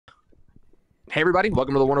Hey, everybody.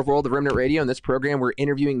 Welcome to the wonderful world of Remnant Radio. In this program, we're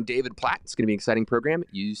interviewing David Platt. It's going to be an exciting program.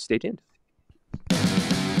 You stay tuned.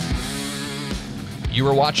 You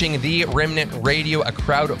are watching the Remnant Radio, a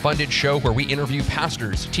crowd-funded show where we interview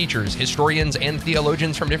pastors, teachers, historians, and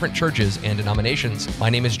theologians from different churches and denominations. My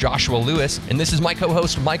name is Joshua Lewis, and this is my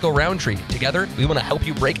co-host, Michael Roundtree. Together, we want to help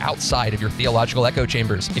you break outside of your theological echo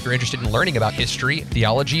chambers. If you're interested in learning about history,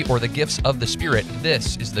 theology, or the gifts of the Spirit,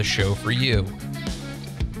 this is the show for you.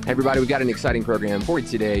 Hey everybody, we've got an exciting program for you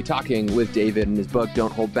today, talking with David and his book,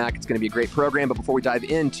 Don't Hold Back. It's going to be a great program, but before we dive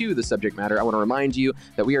into the subject matter, I want to remind you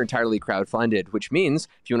that we are entirely crowdfunded, which means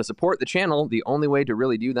if you want to support the channel, the only way to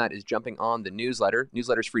really do that is jumping on the newsletter.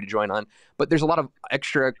 Newsletter's free to join on, but there's a lot of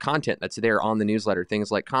extra content that's there on the newsletter, things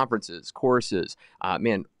like conferences, courses,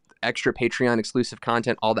 extra Patreon exclusive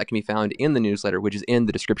content, all that can be found in the newsletter, which is in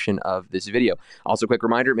the description of this video. Also, quick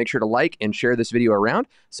reminder, make sure to like and share this video around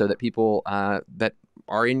so that people that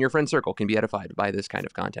are in your friend circle can be edified by this kind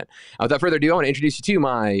of content. Without further ado, I want to introduce you to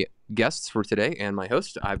my guests for today and my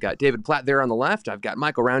host. I've got David Platt there on the left. I've got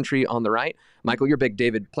Michael Roundtree on the right. Michael, you're a big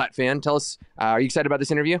David Platt fan. Tell us, are you excited about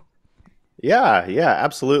this interview? Yeah,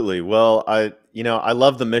 absolutely. Well, I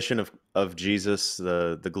love the mission of Jesus,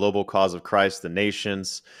 the global cause of Christ, the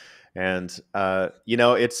nations. And,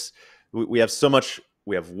 we have so much,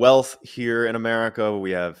 we have wealth here in America.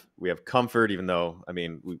 We have comfort, even though,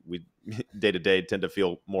 we day to day tend to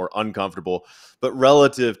feel more uncomfortable, but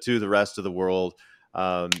relative to the rest of the world,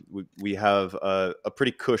 we have a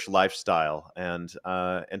pretty cush lifestyle. And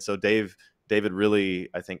so David really,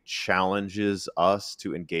 I think, challenges us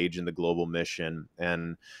to engage in the global mission.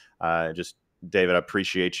 And David, I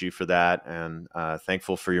appreciate you for that, and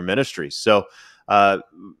thankful for your ministry. So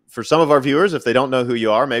for some of our viewers, if they don't know who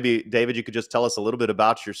you are, maybe, David, you could just tell us a little bit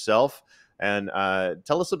about yourself and talk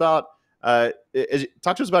to us about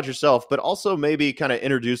yourself, but also maybe kind of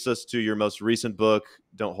introduce us to your most recent book,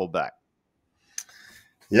 Don't Hold Back.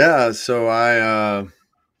 Yeah, so I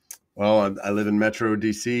live in Metro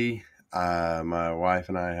DC. My wife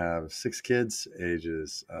and I have 6 kids,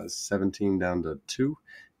 ages 17 down to 2,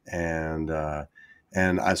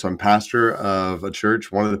 so I'm pastor of a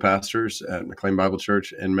church, one of the pastors at McLean Bible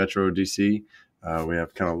Church in Metro DC. We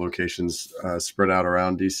have kind of locations spread out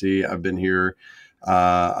around DC. I've been here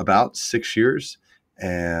about 6 years,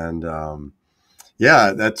 and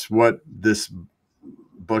that's what this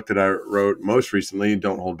book that I wrote most recently,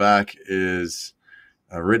 Don't Hold Back, is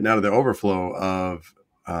written out of the overflow of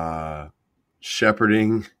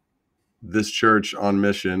shepherding this church on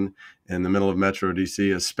mission in the middle of Metro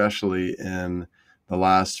DC, especially in the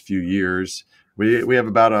last few years. We have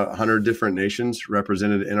about 100 different nations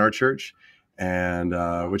represented in our church,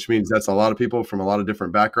 and which means that's a lot of people from a lot of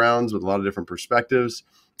different backgrounds with a lot of different perspectives.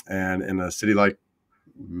 And in a city like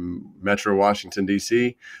Metro Washington,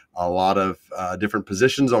 D.C., a lot of different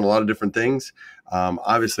positions on a lot of different things,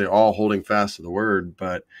 obviously all holding fast to the word,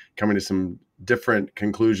 but coming to some different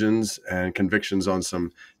conclusions and convictions on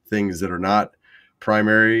some things that are not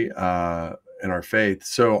primary in our faith.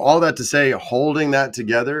 So all that to say, holding that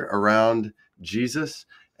together around Jesus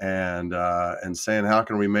and saying, how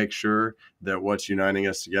can we make sure that what's uniting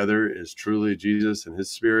us together is truly Jesus and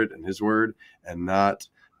his Spirit and his word, and not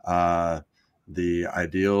the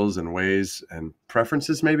ideals and ways and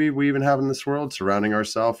preferences maybe we even have in this world, surrounding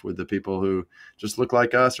ourselves with the people who just look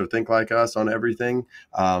like us or think like us on everything.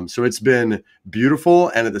 So it's been beautiful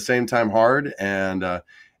and at the same time hard. And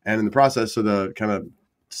in the process, so the kind of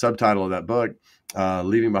subtitle of that book,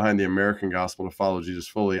 Leaving Behind the American Gospel to Follow Jesus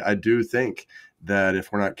Fully, I do think that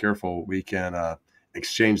if we're not careful, we can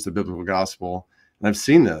exchange the biblical gospel. And I've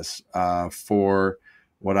seen this for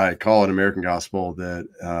what I call an American gospel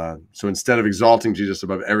that, so instead of exalting Jesus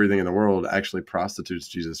above everything in the world, actually prostitutes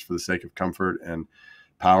Jesus for the sake of comfort and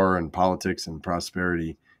power and politics and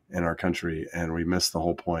prosperity in our country. And we miss the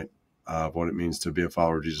whole point of what it means to be a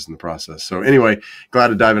follower of Jesus in the process. So anyway, glad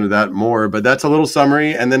to dive into that more, but that's a little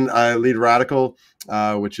summary. And then I lead Radical,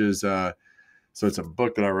 which is, so it's a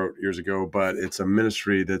book that I wrote years ago, but it's a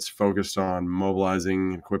ministry that's focused on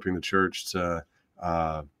mobilizing, equipping the church to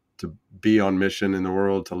be on mission in the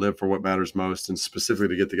world, to live for what matters most, and specifically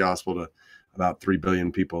to get the gospel to about 3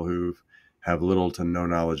 billion people who have little to no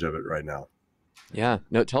knowledge of it right now. Yeah.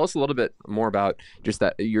 No, tell us a little bit more about just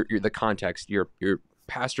that, the context. You're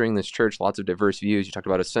pastoring this church, lots of diverse views. You talked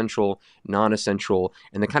about essential, non-essential,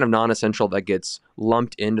 and the kind of non-essential that gets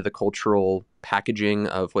lumped into the cultural packaging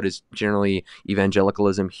of what is generally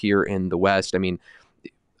evangelicalism here in the West. I mean,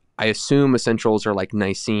 I assume essentials are like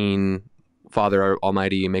Nicene Father our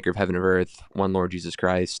Almighty, maker of heaven and earth, one Lord Jesus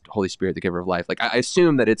Christ, Holy Spirit, the giver of life. Like I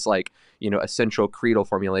assume that it's like, essential creedal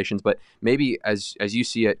formulations, but maybe as you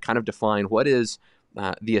see it, kind of define what is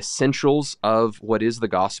the essentials of what is the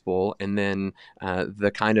gospel, and then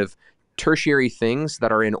the kind of tertiary things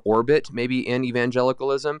that are in orbit, maybe in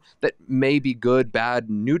evangelicalism, that may be good, bad,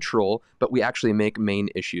 neutral, but we actually make main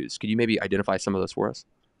issues. Could you maybe identify some of those for us?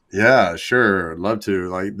 Yeah, sure. I'd love to.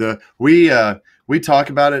 Like we talk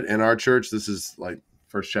about it in our church. This is like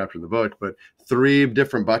first chapter of the book, but 3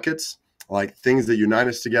 different buckets, like things that unite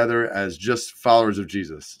us together as just followers of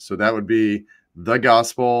Jesus. So that would be the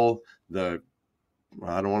gospel,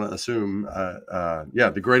 I don't want to assume,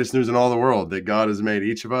 the greatest news in all the world, that God has made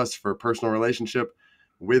each of us for a personal relationship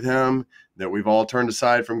with him, that we've all turned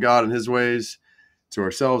aside from God and his ways to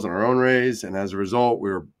ourselves and our own ways. And as a result, we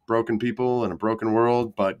were broken people in a broken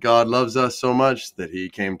world, but God loves us so much that he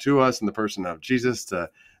came to us in the person of Jesus to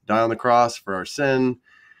die on the cross for our sin,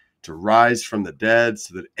 to rise from the dead,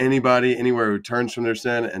 so that anybody, anywhere who turns from their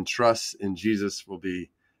sin and trusts in Jesus will be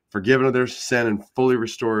forgiven of their sin and fully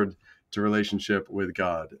restored to relationship with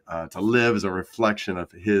God, to live as a reflection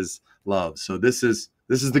of his love. So this is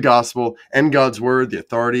the gospel and God's word, the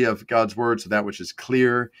authority of God's word, so that which is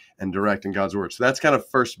clear and direct in God's word. So that's kind of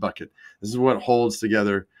first bucket. This is what holds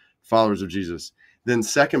together followers of Jesus. Then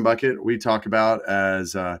second bucket, we talk about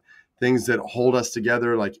as things that hold us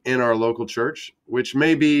together, like in our local church, which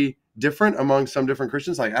may be different among some different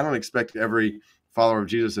Christians. Like I don't expect every follower of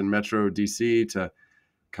Jesus in Metro DC to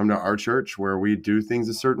come to our church where we do things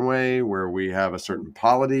a certain way, where we have a certain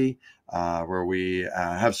polity, where we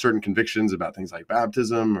have certain convictions about things like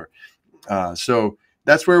baptism. So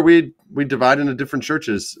that's where we divide into different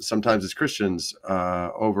churches, sometimes as Christians,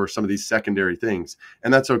 over some of these secondary things.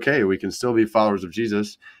 And that's okay. We can still be followers of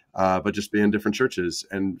Jesus, but just be in different churches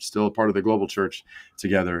and still a part of the global church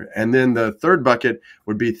together. And then the third bucket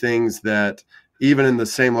would be things that even in the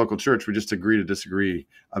same local church, we just agree to disagree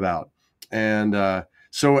about. And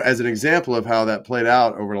so as an example of how that played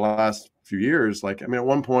out over the last few years, at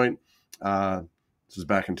one point, this was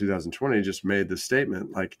back in 2020, just made this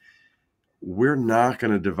statement, like, we're not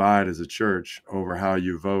going to divide as a church over how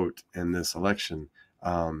you vote in this election.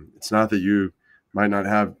 It's not that you might not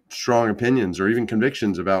have strong opinions or even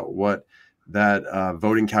convictions about what that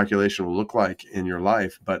voting calculation will look like in your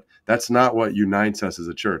life, but that's not what unites us as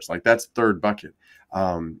a church. Like that's third bucket.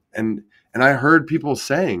 And I heard people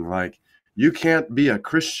saying like, you can't be a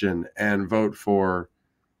Christian and vote for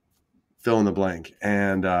fill in the blank.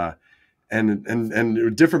 And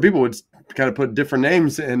different people would kind of put different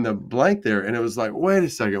names in the blank there. And it was like, wait a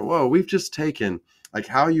second. Whoa, we've just taken like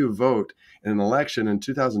how you vote in an election in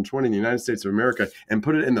 2020 in the United States of America and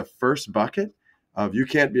put it in the first bucket of you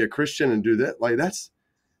can't be a Christian and do that. Like that's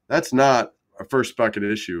not a first bucket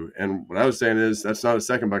issue. And what I was saying is that's not a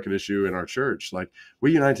second bucket issue in our church. Like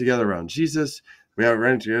we unite together around Jesus. We have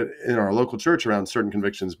ran together in our local church around certain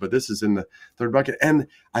convictions, but this is in the third bucket. And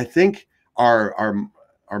I think our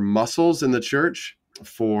muscles in the church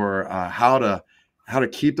for how to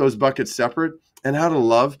keep those buckets separate and how to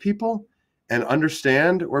love people and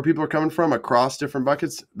understand where people are coming from across different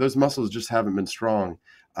buckets, those muscles just haven't been strong.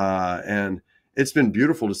 And it's been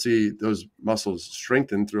beautiful to see those muscles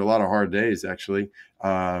strengthen through a lot of hard days, actually,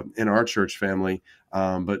 in our church family,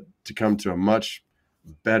 but to come to a much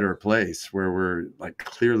better place where we're like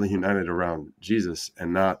clearly united around Jesus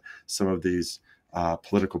and not some of these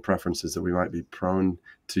political preferences that we might be prone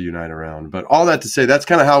to unite around. But all that to say, that's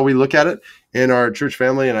kind of how we look at it in our church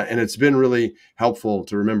family. And it's been really helpful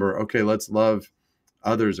to remember, okay, let's love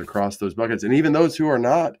others across those buckets. And even those who are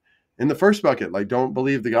not in the first bucket, like don't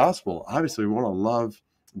believe the gospel, obviously we want to love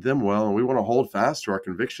them well. And we want to hold fast to our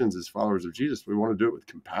convictions as followers of Jesus. We want to do it with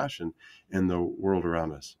compassion in the world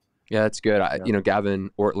around us. Yeah, that's good.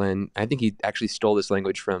 Gavin Ortlund, I think he actually stole this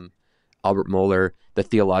language from Albert Mohler, the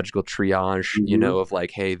theological triage, of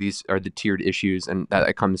like, hey, these are the tiered issues. And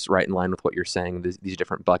that comes right in line with what you're saying, these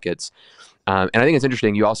different buckets. And I think it's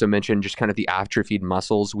interesting. You also mentioned just kind of the atrophied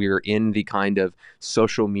muscles. We're in the kind of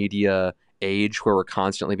social media age where we're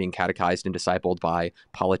constantly being catechized and discipled by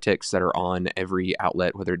politics that are on every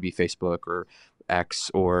outlet, whether it be Facebook or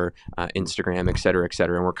X or Instagram, et cetera, et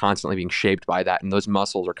cetera. And we're constantly being shaped by that. And those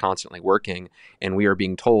muscles are constantly working. And we are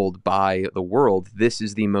being told by the world, this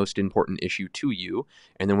is the most important issue to you.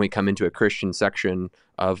 And then we come into a Christian section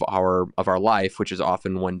of our life, which is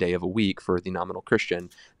often one day of a week for the nominal Christian.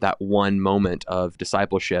 That one moment of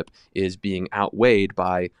discipleship is being outweighed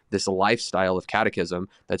by this lifestyle of catechism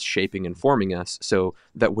that's shaping and forming us, so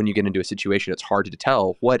that when you get into a situation, it's hard to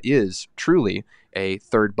tell what is truly a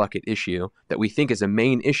third bucket issue that we think is a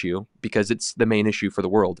main issue because it's the main issue for the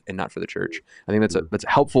world and not for the church. I think that's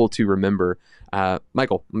helpful to remember.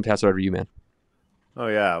 Michael, I'm going to pass it over to you, man. Oh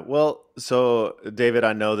yeah. Well, so David,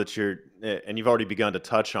 I know that and you've already begun to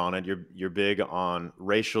touch on it. You're big on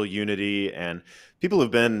racial unity, and people who've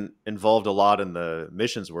been involved a lot in the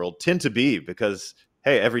missions world tend to be, because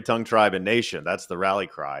hey, every tongue, tribe, and nation, that's the rally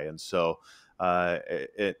cry. And so,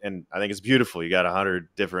 and I think it's beautiful. You got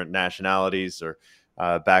 100 different nationalities or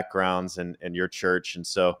backgrounds in your church, and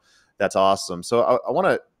so that's awesome. So I want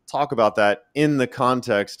to talk about that in the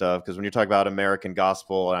context of, because when you talk about American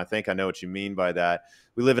gospel, and I think I know what you mean by that,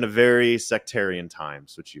 we live in a very sectarian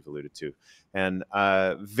times, which you've alluded to, and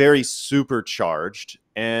very supercharged.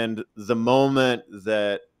 And the moment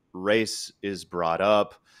that race is brought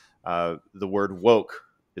up, the word woke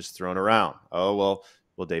is thrown around. Oh,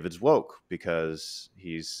 well, David's woke because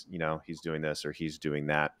he's doing this or he's doing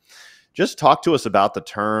that. Just talk to us about the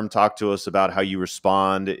term. Talk to us about how you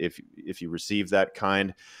respond if you receive that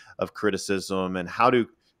kind of criticism, and how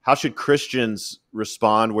should Christians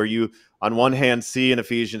respond, where you on one hand see in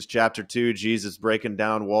Ephesians chapter 2 Jesus breaking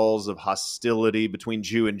down walls of hostility between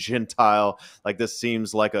Jew and Gentile, like this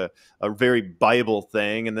seems like a very Bible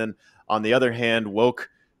thing, and then on the other hand,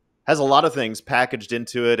 woke has a lot of things packaged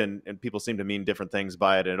into it, and people seem to mean different things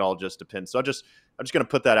by it, and it all just depends. So I'm just going to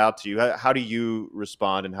put that out to you. How do you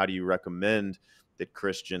respond, and how do you recommend that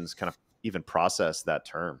Christians kind of even process that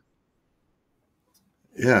term?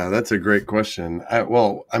 Yeah, that's a great question. I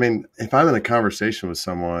mean, if I'm in a conversation with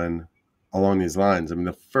someone along these lines, I mean,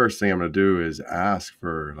 the first thing I'm going to do is ask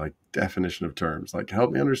for like definition of terms, like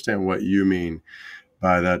help me understand what you mean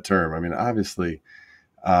by that term. I mean, obviously,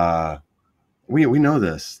 we know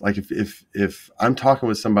this. Like if I'm talking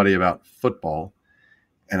with somebody about football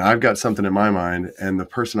and I've got something in my mind, and the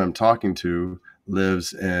person I'm talking to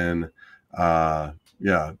lives in,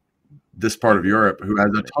 this part of Europe, who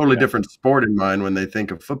has a totally different sport in mind when they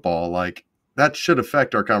think of football, like that should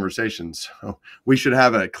affect our conversations. So we should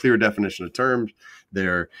have a clear definition of terms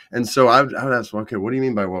there. And so I would ask, okay, what do you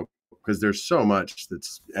mean by woke? Because there's so much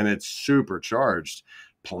and it's supercharged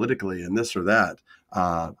politically and this or that.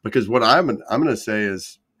 Because what I'm going to say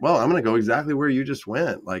is, well, I'm going to go exactly where you just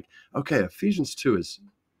went. Like, okay, Ephesians 2 is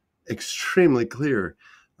extremely clear.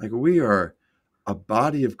 Like, we are a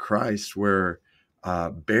body of Christ where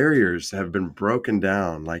barriers have been broken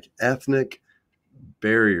down, like ethnic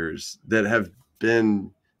barriers that have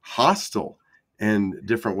been hostile in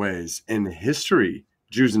different ways in history,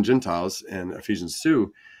 Jews and Gentiles in Ephesians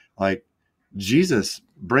 2. Like, Jesus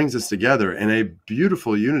brings us together in a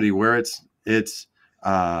beautiful unity where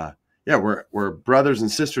we're brothers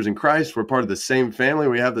and sisters in Christ. We're part of the same family.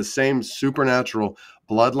 We have the same supernatural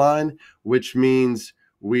bloodline, which means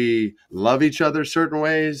we love each other certain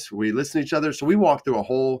ways. We listen to each other. So we walk through a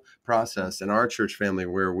whole process in our church family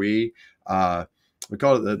where we call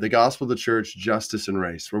it the gospel of the church, justice and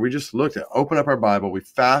race, where we just open up our Bible. We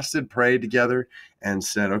fasted, prayed together, and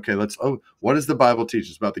said, okay, what does the Bible teach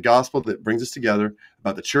us about the gospel that brings us together,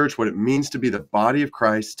 about the church, what it means to be the body of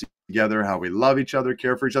Christ together, how we love each other,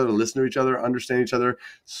 care for each other, listen to each other, understand each other,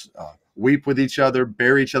 weep with each other,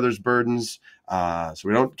 bear each other's burdens, so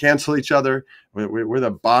we don't cancel each other. We're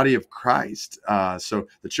the body of Christ. So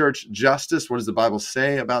the church, justice, what does the Bible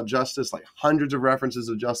say about justice? Like hundreds of references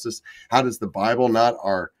of justice. How does the Bible, not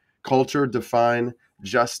our culture, define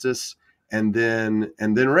justice? And then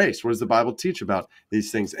race. What does the Bible teach about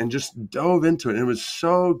these things? And just dove into it. And it was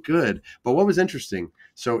so good. But what was interesting,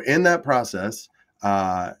 so in that process,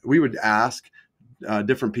 we would ask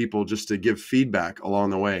different people just to give feedback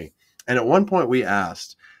along the way. And at one point we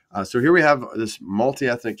asked, so here we have this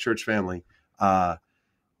multi-ethnic church family.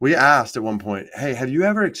 We asked at one point, hey, have you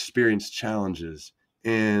ever experienced challenges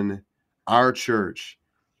in our church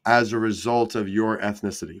as a result of your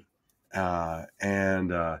ethnicity?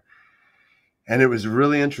 And it was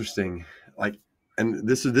really interesting. Like, and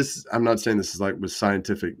this I'm not saying this is like with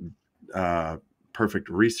scientific, perfect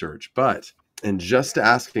research, but in just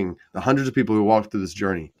asking the hundreds of people who walked through this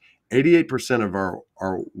journey, 88% of our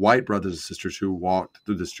white brothers and sisters who walked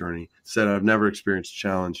through this journey said, I've never experienced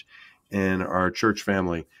challenge in our church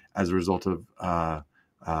family as a result of,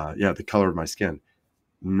 the color of my skin.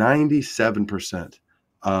 97%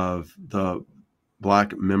 of the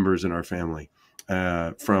Black members in our family,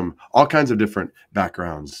 from all kinds of different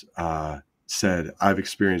backgrounds, said, I've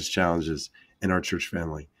experienced challenges in our church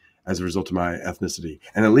family as a result of my ethnicity.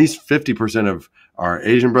 And at least 50% of our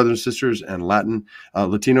Asian brothers and sisters and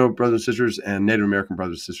Latino brothers and sisters and Native American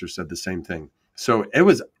brothers and sisters said the same thing. So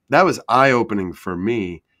that was eye-opening for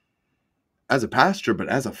me as a pastor, but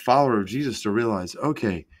as a follower of Jesus, to realize,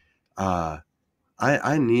 okay,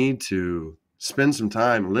 I need to spend some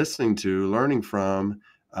time listening to, learning from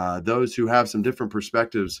those who have some different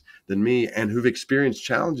perspectives than me and who've experienced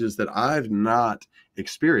challenges that I've not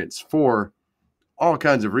experienced for all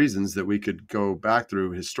kinds of reasons that we could go back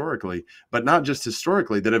through historically, but not just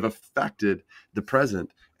historically, that have affected the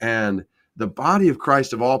present. And the body of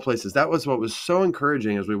Christ of all places, that was what was so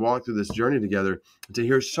encouraging as we walked through this journey together, to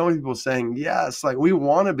hear so many people saying, yes, like we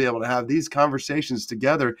want to be able to have these conversations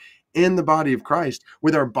together in the body of Christ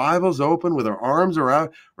with our Bibles open, with our arms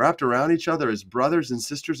wrapped around each other as brothers and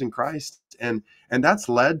sisters in Christ. And that's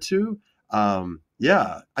led to,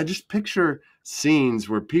 I just picture scenes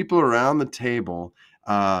where people around the table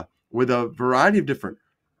with a variety of different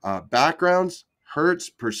backgrounds, hurts,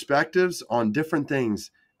 perspectives on different things,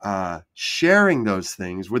 sharing those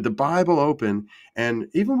things with the Bible open, and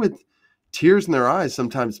even with tears in their eyes,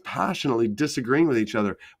 sometimes passionately disagreeing with each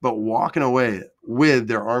other, but walking away with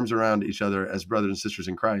their arms around each other as brothers and sisters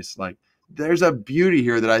in Christ. Like, there's a beauty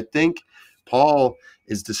here that I think Paul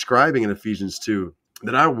is describing in Ephesians 2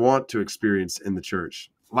 that I want to experience in the church.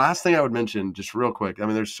 Last thing I would mention, just real quick, I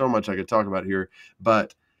mean, there's so much I could talk about here,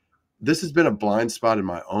 but this has been a blind spot in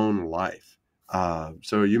my own life.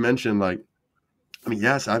 So you mentioned, like, I mean,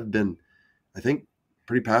 yes, I've been, I think,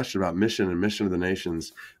 pretty passionate about mission and mission of the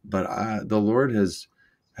nations, but the Lord has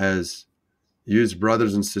used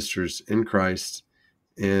brothers and sisters in Christ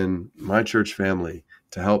in my church family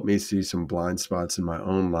to help me see some blind spots in my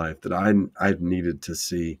own life that I've needed to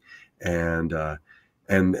see. And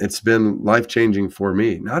it's been life-changing for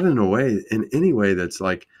me, not in any way that's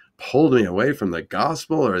like pulled me away from the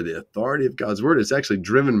gospel or the authority of God's word. It's actually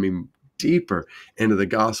driven me deeper into the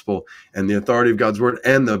gospel and the authority of God's word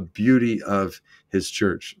and the beauty of his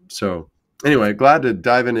church. So anyway, glad to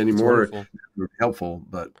dive in any more. Helpful,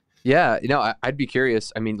 but yeah, I'd be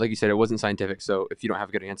curious. I mean, like you said, it wasn't scientific, so if you don't have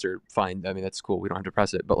a good answer, fine. I mean, that's cool. We don't have to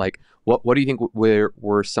press it. But like, what do you think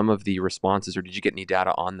were some of the responses, or did you get any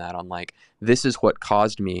data on that? On like, this is what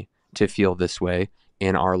caused me to feel this way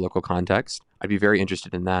in our local context. I'd be very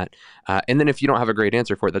interested in that. And then if you don't have a great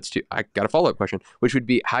answer for it, I got a follow-up question, which would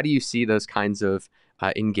be, how do you see those kinds of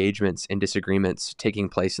engagements and disagreements taking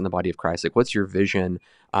place in the body of Christ? Like, what's your vision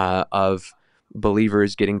of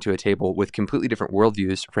believers getting to a table with completely different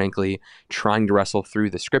worldviews, frankly, trying to wrestle through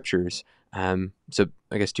the scriptures? So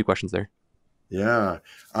I guess two questions there. Yeah.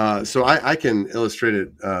 So I can illustrate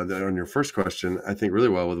it that on your first question, I think really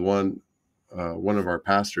well with one of our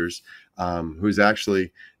pastors who's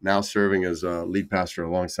actually now serving as a lead pastor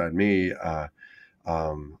alongside me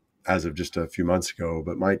as of just a few months ago.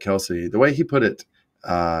 But Mike Kelsey, the way he put it,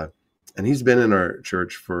 and he's been in our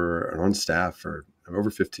church and on staff for over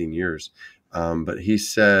 15 years. But he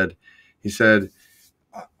said,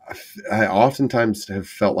 I oftentimes have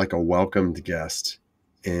felt like a welcomed guest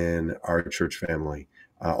in our church family,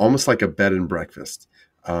 almost like a bed and breakfast,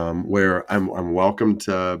 where I'm welcome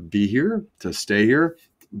to be here, to stay here.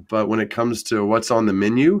 But when it comes to what's on the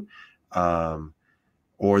menu,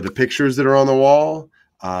 or the pictures that are on the wall,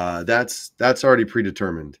 that's already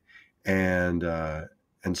predetermined. And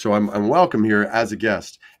so I'm welcome here as a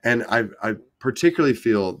guest. And I particularly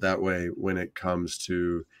feel that way when it comes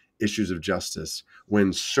to issues of justice,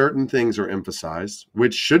 when certain things are emphasized,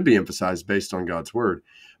 which should be emphasized based on God's word,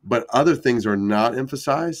 but other things are not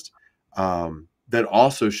emphasized, that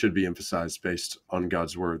also should be emphasized based on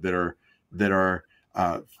God's word, that are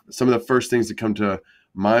some of the first things that come to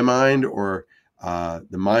my mind, or the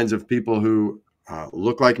minds of people who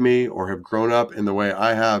look like me or have grown up in the way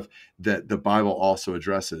I have, that the Bible also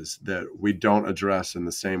addresses, that we don't address in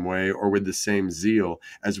the same way or with the same zeal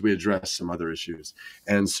as we address some other issues.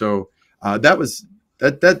 And so that's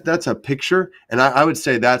a picture. And I would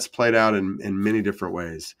say that's played out in many different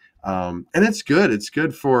ways. And it's good. It's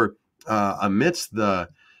good for amidst the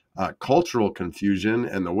cultural confusion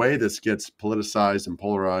and the way this gets politicized and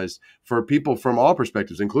polarized, for people from all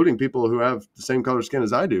perspectives, including people who have the same color skin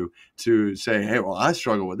as I do, to say, hey, well, I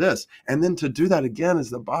struggle with this. And then to do that again as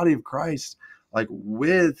the body of Christ, like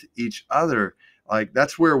with each other, like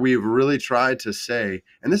that's where we've really tried to say,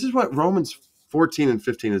 and this is what Romans 14 and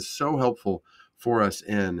 15 is so helpful for us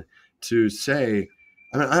in, to say,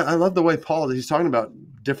 I mean, I love the way Paul, he's talking about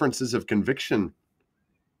differences of conviction.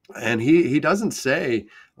 And he doesn't say,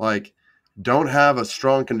 like, don't have a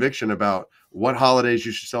strong conviction about what holidays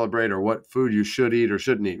you should celebrate or what food you should eat or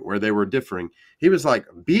shouldn't eat, where they were differing. He was like,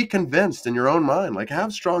 be convinced in your own mind, like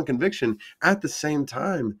have strong conviction. At the same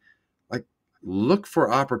time, like, look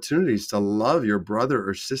for opportunities to love your brother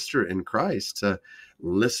or sister in Christ, to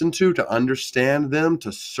listen to understand them,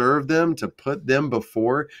 to serve them, to put them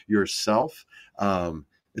before yourself.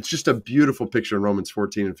 It's just a beautiful picture in Romans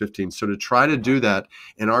 14 and 15. So to try to do that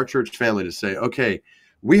in our church family, to say, okay,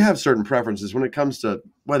 we have certain preferences when it comes to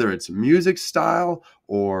whether it's music style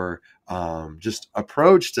or just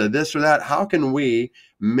approach to this or that. How can we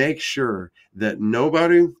make sure that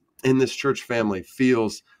nobody in this church family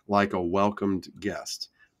feels like a welcomed guest,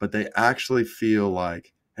 but they actually feel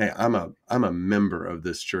like, hey, I'm a member of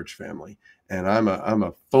this church family, and I'm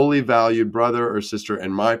a fully valued brother or sister,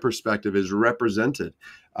 and my perspective is represented,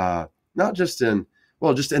 not just in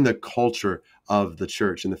the culture of the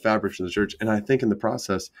church and the fabric of the church. And I think in the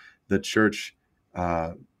process, the church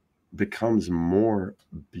becomes more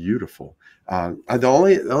beautiful.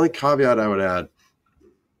 The only caveat I would add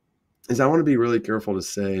is I want to be really careful to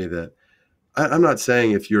say that I'm not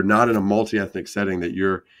saying if you're not in a multi-ethnic setting that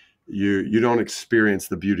you don't experience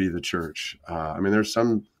the beauty of the church. I mean, there's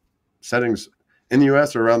some settings in the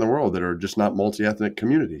U.S. or around the world that are just not multi-ethnic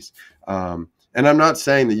communities. And I'm not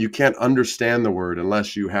saying that you can't understand the word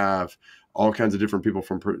unless you have all kinds of different people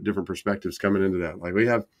from different perspectives coming into that. Like, we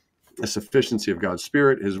have a sufficiency of God's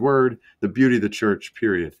Spirit, His Word, the beauty of the church,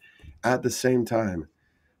 period. At the same time,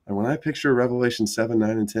 and when I picture Revelation 7, 9,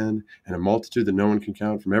 and 10, and a multitude that no one can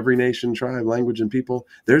count from every nation, tribe, language, and people,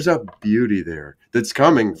 there's a beauty there that's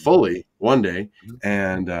coming fully one day.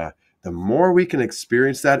 And the more we can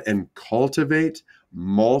experience that and cultivate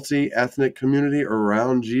multi-ethnic community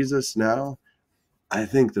around Jesus now, I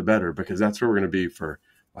think the better, because that's where we're going to be for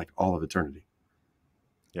like all of eternity.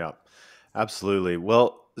 Yeah, absolutely.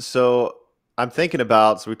 Well, so I'm thinking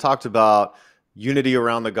about, so we talked about unity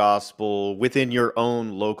around the gospel within your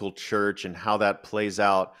own local church and how that plays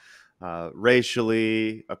out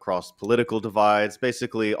racially, across political divides,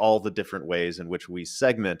 basically all the different ways in which we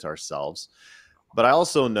segment ourselves. But I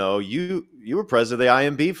also know you were president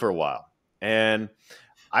of the IMB for a while. And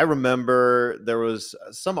I remember there was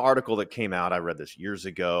some article that came out. I read this years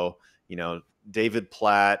ago. David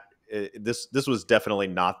Platt. This was definitely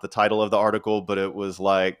not the title of the article, but it was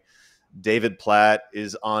like, David Platt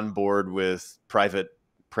is on board with private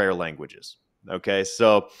prayer languages. Okay,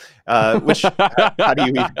 so which how do you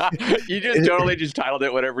even... You just totally just titled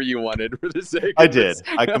it whatever you wanted for the sake. I did.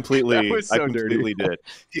 I completely. That was so I completely dirty.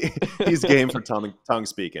 did. He's game for tongue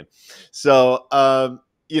speaking. So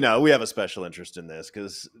we have a special interest in this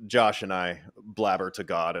because Josh and I blabber to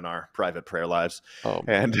God in our private prayer lives. Oh,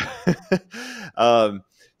 and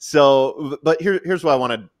so, but here's what I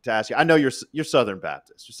wanted to ask you. I know you're Southern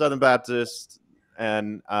Baptist. You're Southern Baptist,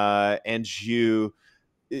 and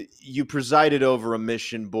you presided over a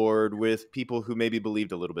mission board with people who maybe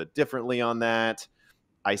believed a little bit differently on that.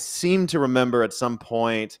 I seem to remember at some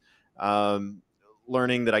point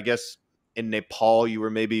learning that I guess in Nepal you were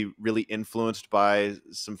maybe really influenced by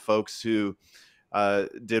some folks who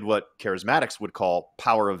did what charismatics would call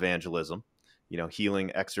power evangelism,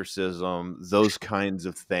 healing, exorcism, those kinds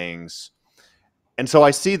of things. And so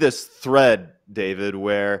I see this thread, David,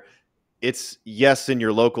 where it's yes in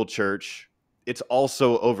your local church, it's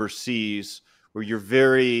also overseas, where you're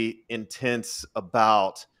very intense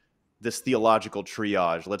about this theological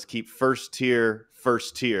triage. Let's keep first tier.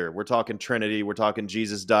 We're talking Trinity. We're talking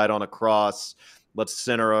Jesus died on a cross. Let's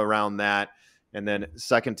center around that. And then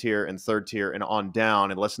second tier and third tier and on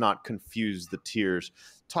down. And let's not confuse the tiers.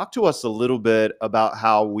 Talk to us a little bit about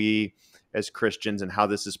how we as Christians and how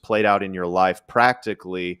this is played out in your life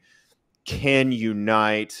practically can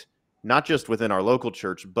unite, not just within our local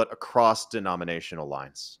church, but across denominational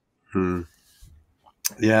lines.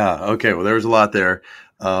 Yeah. Okay. Well, there's a lot there.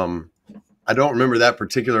 I don't remember that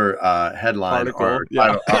particular headline article.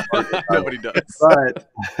 Nobody does. But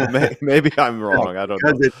maybe I'm wrong. I don't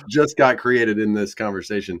know. Because it just got created in this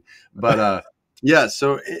conversation. But yeah.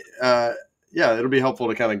 So it'll be helpful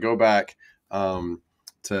to kind of go back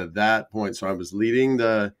to that point. So I was leading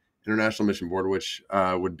the International Mission Board, which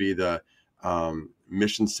would be the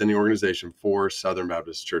mission sending organization for Southern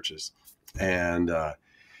Baptist churches.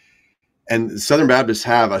 And Southern Baptists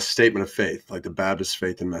have a statement of faith, like the Baptist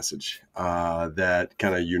Faith and Message, that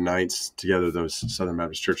kind of unites together those Southern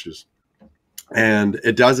Baptist churches. And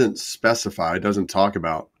it doesn't talk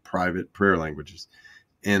about private prayer languages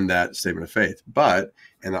in that statement of faith. But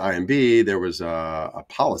in the IMB, there was a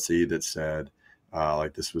policy that said,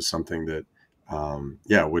 like this was something that,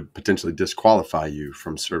 would potentially disqualify you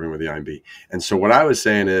from serving with the IMB. And so what I was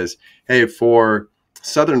saying is, hey, for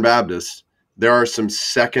Southern Baptists, there are some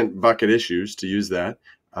second bucket issues, to use that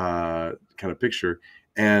kind of picture.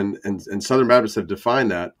 And Southern Baptists have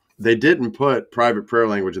defined that. They didn't put private prayer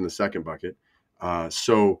language in the second bucket.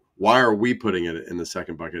 So why are we putting it in the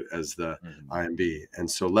second bucket as the IMB? And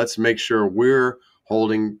so let's make sure we're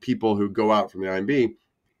holding people who go out from the IMB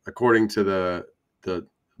according to the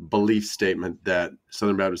belief statement that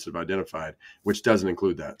Southern Baptists have identified, which doesn't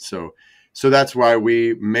include that. So that's why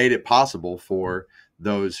we made it possible for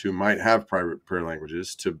those who might have private prayer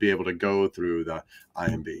languages to be able to go through the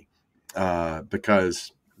IMB,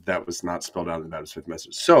 because that was not spelled out in the Baptist Faith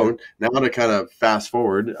Message. So now I'm going to kind of fast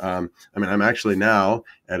forward. I'm actually now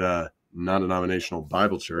at a non-denominational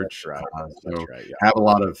Bible church. That's right. So right, yeah. have a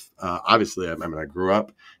lot of, obviously, I grew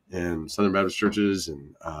up in Southern Baptist churches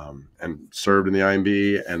and served in the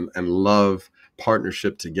IMB and love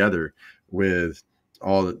partnership together with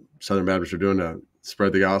all that Southern Baptists are doing to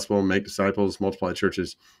spread the gospel, make disciples, multiply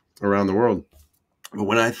churches around the world. But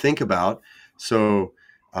when I think about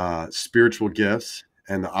spiritual gifts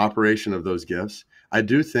and the operation of those gifts, I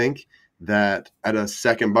do think that at a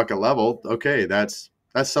second bucket level, okay, that's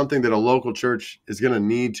something that a local church is going to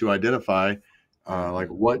need to identify. Like,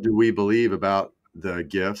 what do we believe about the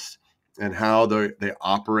gifts and how they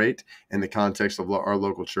operate in the context of our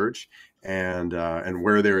local church, and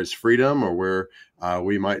where there is freedom, or where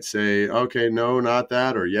we might say, okay, no, not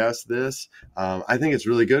that, or yes, this. I think it's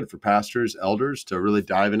really good for pastors, elders to really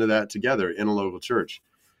dive into that together in a local church.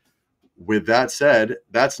 With that said,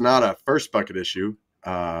 that's not a first bucket issue.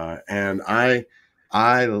 And I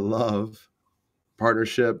love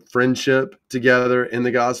partnership, friendship together in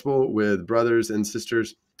the gospel with brothers and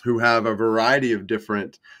sisters who have a variety of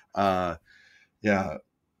different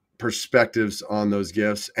perspectives on those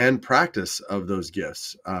gifts and practice of those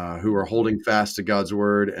gifts, who are holding fast to God's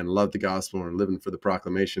word and love the gospel and living for the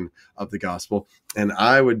proclamation of the gospel. And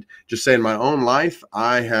I would just say, in my own life,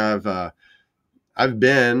 I've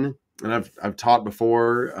been, and I've taught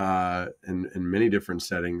before in many different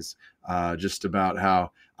settings, just about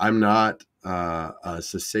how I'm not a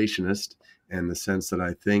cessationist, in the sense that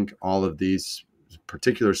I think all of these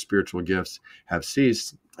particular spiritual gifts have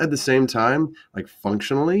ceased. At the same time, like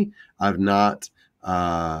functionally, I've not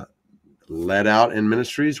led out in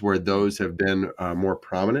ministries where those have been more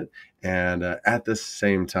prominent. And at the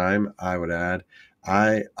same time, I would add,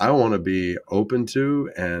 I want to be open to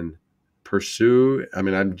and pursue.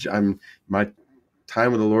 I'm my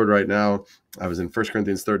time with the Lord right now. I was in 1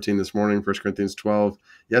 Corinthians 13 this morning, 1 Corinthians 12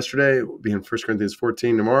 yesterday, we'll be in 1 Corinthians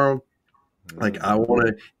 14 tomorrow. Like, I want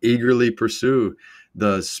to eagerly pursue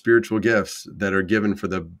the spiritual gifts that are given for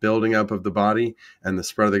the building up of the body and the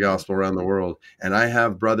spread of the gospel around the world. And I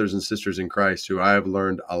have brothers and sisters in Christ who I have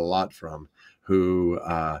learned a lot from, who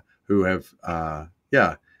have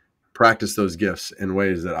practiced those gifts in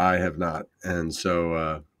ways that I have not. And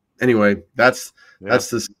so anyway, that's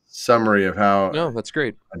the summary of how. No, that's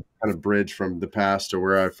great. I kind of bridge from the past to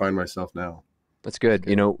where I find myself now. That's good.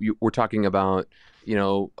 We're talking about,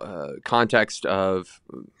 context of,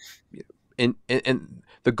 and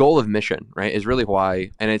the goal of mission, right, is really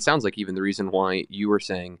why, and it sounds like even the reason why you were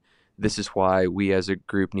saying this is why we as a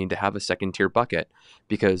group need to have a second tier bucket,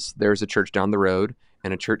 because there's a church down the road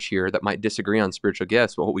and a church here that might disagree on spiritual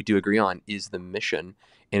gifts, but what we do agree on is the mission.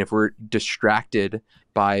 And if we're distracted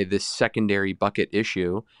by this secondary bucket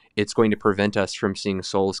issue, it's going to prevent us from seeing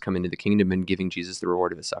souls come into the kingdom and giving Jesus the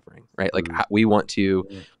reward of his suffering, right? Like, we want to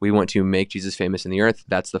make Jesus famous in the earth.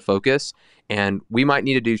 That's the focus. And we might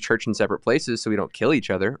need to do church in separate places so we don't kill each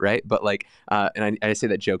other, right? But like, and I say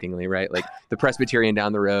that jokingly, right? Like, the Presbyterian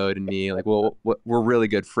down the road and me, like, well, we're really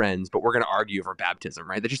good friends, but we're going to argue over baptism,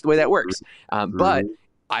 right? That's just the way that works. But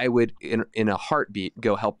I would, in a heartbeat,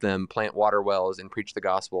 go help them plant water wells and preach the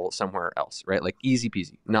gospel somewhere else, right? Like, easy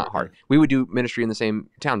peasy, not hard. We would do ministry in the same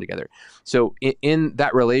town together. So in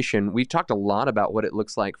that relation, we've talked a lot about what it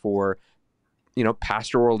looks like for,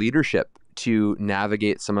 pastoral leadership to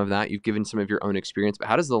navigate some of that. You've given some of your own experience, but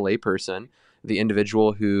how does the layperson, the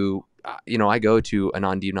individual who, I go to a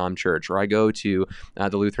non-denom church, or I go to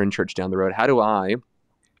the Lutheran church down the road, how do I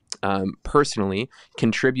personally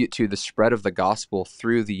contribute to the spread of the gospel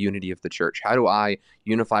through the unity of the church? How do I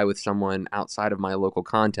unify with someone outside of my local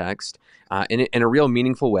context in a real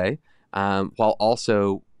meaningful way, while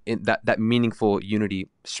also in that meaningful unity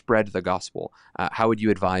spread the gospel? How would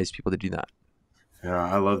you advise people to do that? Yeah,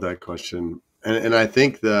 I love that question. And I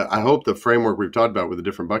think I hope the framework we've talked about with the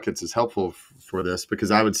different buckets is helpful for this,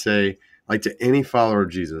 because I would say, like, to any follower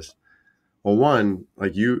of Jesus, well, one,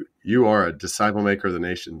 like, you are a disciple maker of the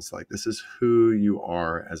nations. Like, this is who you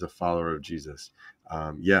are as a follower of Jesus.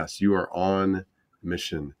 Yes, you are on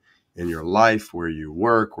mission in your life, where you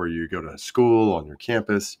work, where you go to school, on your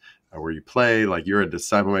campus, where you play. Like, you're a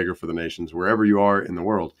disciple maker for the nations, wherever you are in the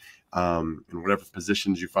world, in whatever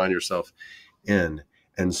positions you find yourself in.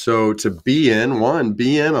 And so to be in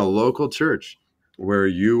a local church where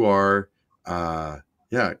you are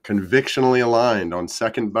convictionally aligned on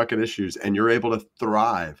second bucket issues, and you're able to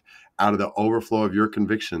thrive out of the overflow of your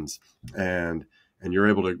convictions. And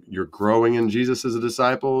you're growing in Jesus as a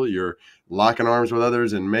disciple, you're locking arms with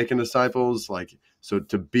others and making disciples. Like, so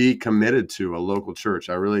to be committed to a local church,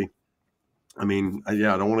 I don't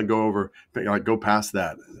want to go past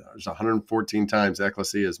that. There's 114 times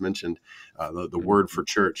ecclesia is mentioned, the word for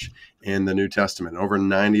church in the New Testament. Over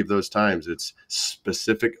 90 of those times, it's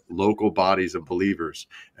specific local bodies of believers.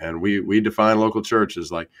 And we define local church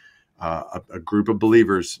as like a group of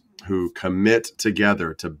believers who commit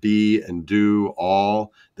together to be and do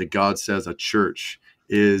all that God says a church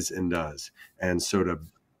is and does. And so to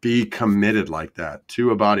be committed like that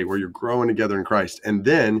to a body where you're growing together in Christ. And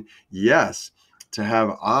then, yes, to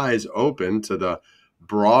have eyes open to the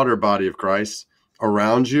broader body of Christ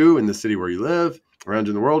around you in the city where you live, around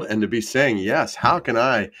you in the world, and to be saying, yes, how can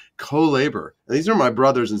I co-labor? And these are my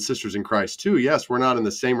brothers and sisters in Christ too. Yes, we're not in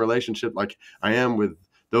the same relationship like I am with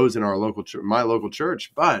those in our local church, my local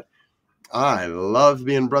church, but I love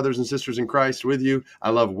being brothers and sisters in Christ with you.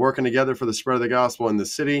 I love working together for the spread of the gospel in the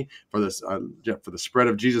city, for the spread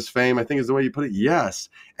of Jesus' fame, I think is the way you put it. Yes.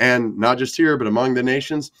 And not just here, but among the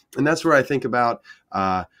nations. And that's where I think about,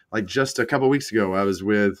 like just a couple of weeks ago, I was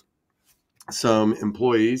with some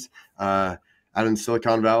employees out in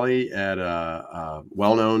Silicon Valley at a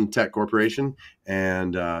well-known tech corporation,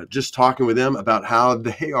 and just talking with them about how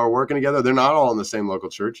they are working together. They're not all in the same local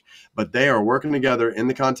church, but they are working together in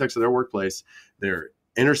the context of their workplace. They're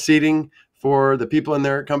interceding for the people in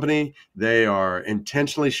their company. They are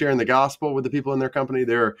intentionally sharing the gospel with the people in their company.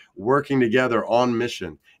 They're working together on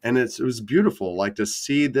mission. And it was beautiful, like to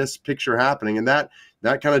see this picture happening. And that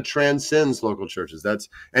kind of transcends local churches.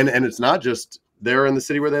 And it's not just they're in the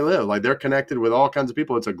city where they live. Like they're connected with all kinds of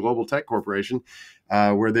people. It's a global tech corporation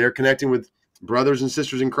where they're connecting with brothers and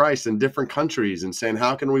sisters in Christ in different countries and saying,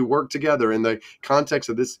 how can we work together in the context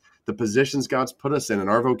of this, the positions God's put us in and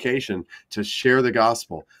our vocation to share the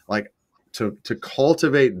gospel, like to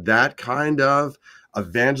cultivate that kind of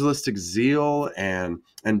evangelistic zeal and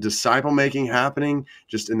disciple making happening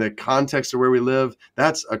just in the context of where we live.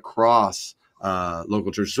 That's across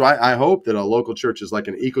local churches. So I hope that a local church is like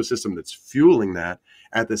an ecosystem that's fueling that.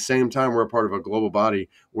 At the same time, we're a part of a global body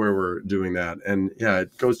where we're doing that. And yeah,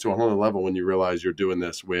 it goes to a whole other level when you realize you're doing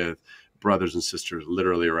this with brothers and sisters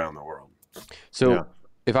literally around the world. So yeah.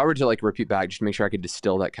 If I were to like repeat back, just to make sure I could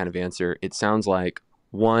distill that kind of answer, it sounds like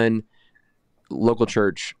one, local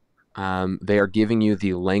church, they are giving you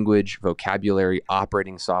the language, vocabulary,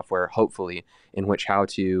 operating software, hopefully, in which how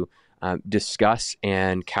to discuss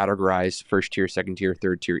and categorize first tier, second tier,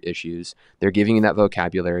 third tier issues. They're giving you that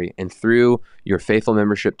vocabulary, and through your faithful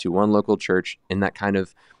membership to one local church, in that kind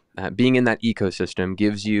of being in that ecosystem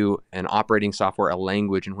gives you an operating software, a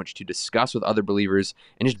language in which to discuss with other believers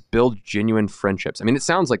and just build genuine friendships. I mean, it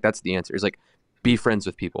sounds like that's the answer. It's like, be friends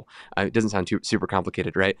with people. It doesn't sound too super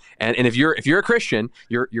complicated, right? And if you're a Christian,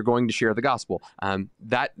 you're going to share the gospel.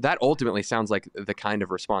 That ultimately sounds like the kind of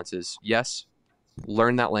response is yes,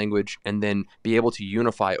 learn that language, and then be able to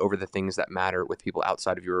unify over the things that matter with people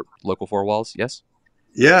outside of your local four walls. Yes.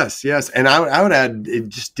 Yes. And I would add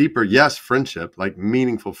just deeper, yes, friendship, like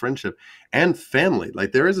meaningful friendship, and family.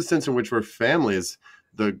 Like there is a sense in which where family is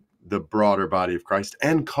the broader body of Christ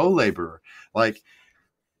and co-laborer. Like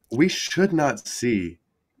we should not see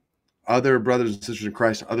other brothers and sisters in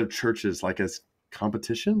Christ, other churches like as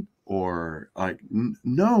competition or like,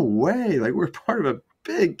 no way. Like we're part of a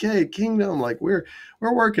big K kingdom. Like we're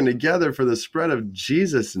working together for the spread of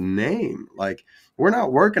Jesus' name. Like we're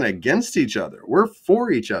not working against each other. We're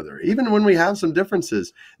for each other. Even when we have some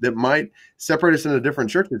differences that might separate us into different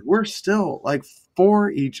churches, we're still like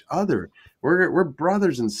for each other. We're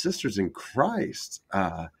brothers and sisters in Christ.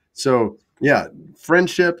 So yeah,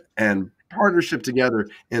 friendship and partnership together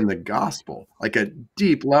in the gospel, like at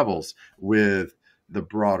deep levels with the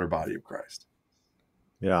broader body of Christ.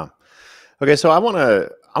 Yeah. Okay, so I want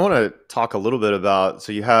to talk a little bit about,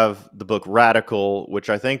 so you have the book Radical, which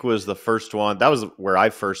I think was the first one. That was where I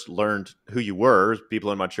first learned who you were.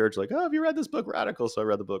 People in my church like, oh, have you read this book Radical? So I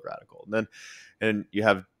read the book Radical. And you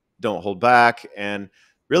have Don't Hold Back. And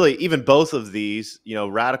really, even both of these,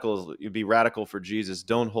 radicals, you'd be radical for Jesus.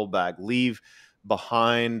 Don't hold back. Leave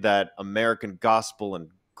behind that American gospel and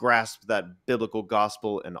grasp that biblical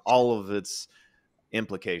gospel and all of its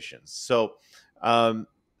implications.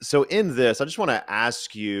 So in this, I just want to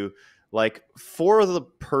ask you, like, for the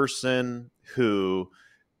person who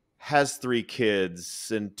has 3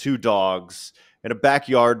 kids and 2 dogs and a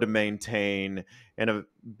backyard to maintain and a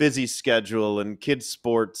busy schedule and kids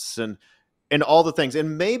sports and all the things,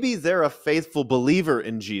 and maybe they're a faithful believer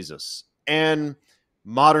in Jesus and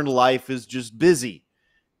modern life is just busy.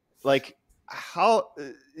 Like, how,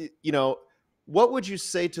 you know, what would you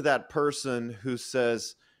say to that person who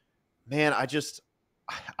says, man,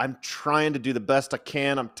 I'm trying to do the best I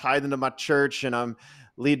can. I'm tithing to my church and I'm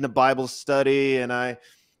leading a Bible study and I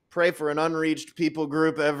pray for an unreached people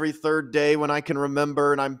group every third day when I can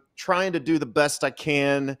remember. And I'm trying to do the best I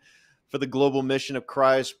can for the global mission of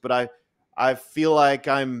Christ, but I feel like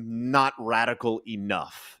I'm not radical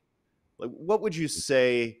enough. Like, what would you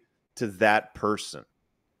say to that person?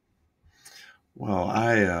 Well,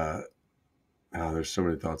 there's so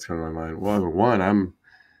many thoughts coming to my mind. Well, number one,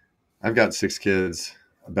 I've got 6 kids,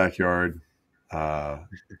 a backyard. Yeah,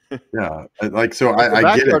 so The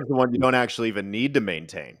I get it. backyard's the one you don't actually even need to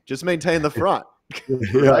maintain. Just maintain the front.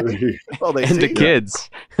 Yeah, Right? That's all they And the see. kids,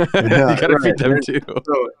 you yeah, got to right. feed them too.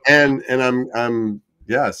 So, and I'm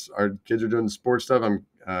yes, our kids are doing sports stuff. I'm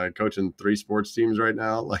coaching 3 sports teams right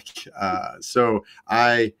now. So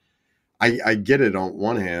I get it on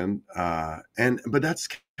one hand, but that's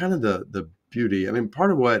kind of the beauty. I mean,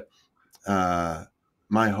 part of what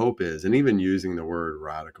my hope is, and even using the word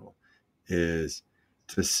radical, is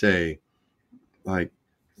to say, like,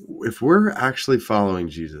 if we're actually following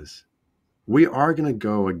Jesus, we are going to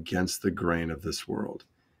go against the grain of this world,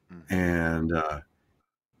 and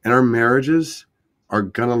our marriages are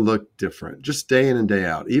going to look different, just day in and day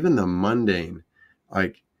out. Even the mundane,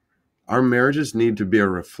 like, our marriages need to be a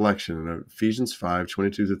reflection in Ephesians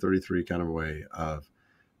 5:22-33 kind of way of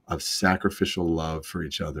sacrificial love for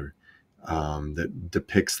each other, that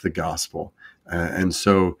depicts the gospel.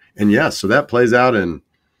 So that plays out in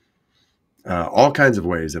all kinds of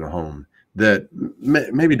ways in a home that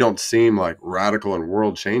maybe don't seem like radical and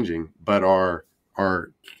world changing, but are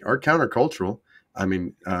countercultural. I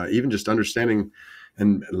mean, even just understanding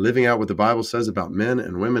and living out what the Bible says about men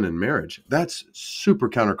and women in marriage, that's super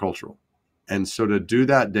countercultural. And so to do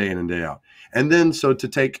that day in and day out, and then so to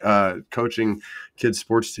take coaching kids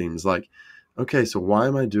sports teams, like, okay, so why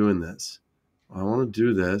am I doing this? Well, I want to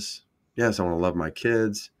do this. Yes, I want to love my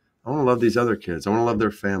kids. I want to love these other kids. I want to love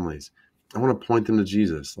their families. I want to point them to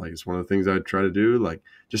Jesus. Like, it's one of the things I try to do, like,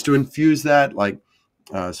 just to infuse that, like,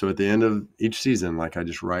 so at the end of each season, like, I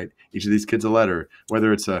just write each of these kids a letter,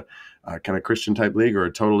 whether it's a kind of Christian type league or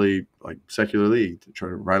a totally like secular league, to try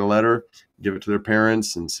to write a letter, give it to their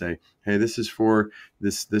parents and say, hey, this is for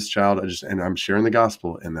this child. And I'm sharing the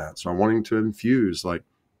gospel in that. So I'm wanting to infuse, like,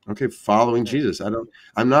 okay, following Jesus.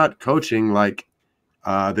 I'm not coaching like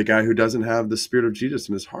the guy who doesn't have the spirit of Jesus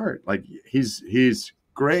in his heart. Like, he's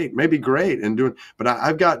great, maybe great and doing, but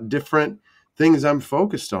I've got different things I'm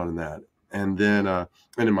focused on in that. And then, and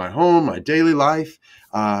in my home, my daily life.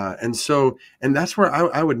 And that's where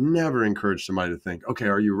I would never encourage somebody to think, okay,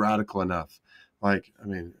 are you radical enough? Like, I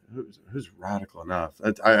mean, who's radical enough?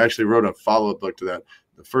 I actually wrote a follow-up book to that,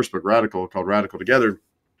 the first book, Radical, called Radical Together.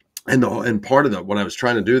 And part of what I was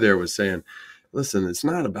trying to do there was saying, listen, it's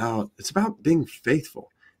about being faithful.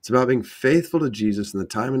 It's about being faithful to Jesus in the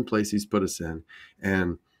time and place he's put us in,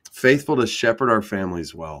 and faithful to shepherd our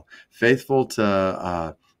families well, faithful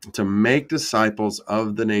to make disciples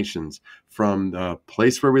of the nations from the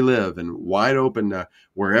place where we live, and wide open to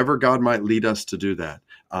wherever God might lead us to do that.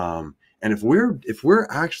 And if we're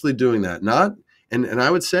actually doing that, and I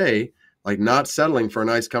would say, like, not settling for a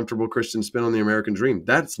nice, comfortable Christian spin on the American dream,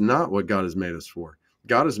 that's not what God has made us for.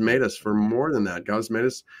 God has made us for more than that. God has made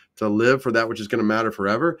us to live for that which is going to matter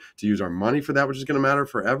forever, to use our money for that which is going to matter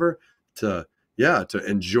forever, to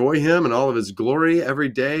enjoy him and all of his glory every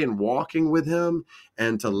day and walking with him,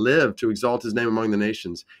 and to live to exalt his name among the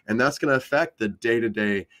nations. And that's going to affect the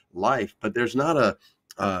day-to-day life. But there's not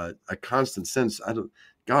a constant sense.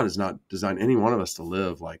 God has not designed any one of us to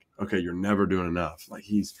live like, okay, you're never doing enough. Like,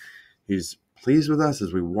 he's pleased with us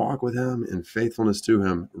as we walk with him in faithfulness to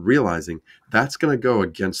him, realizing that's going to go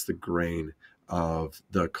against the grain of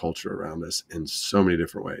the culture around us in so many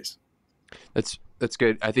different ways. That's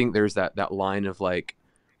good. I think there's that line of, like,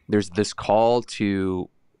 there's this call to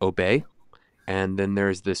obey, and then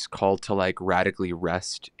there's this call to, like, radically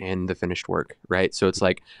rest in the finished work, right? So it's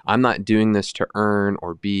like, I'm not doing this to earn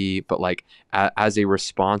or be, but, like, as a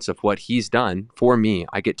response of what he's done for me,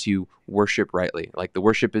 I get to worship rightly. Like, the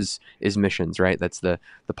worship is missions, right? That's the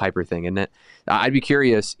Piper thing. And that, I'd be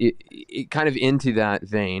curious, it kind of into that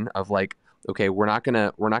vein of, like, okay, we're not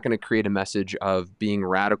gonna create a message of being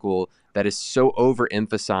radical that is so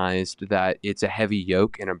overemphasized that it's a heavy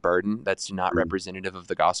yoke and a burden that's not representative of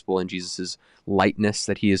the gospel and Jesus's lightness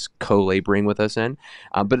that he is co-laboring with us in.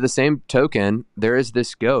 But at the same token, there is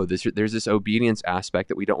there's this obedience aspect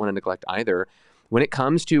that we don't want to neglect either. When it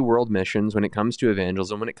comes to world missions, when it comes to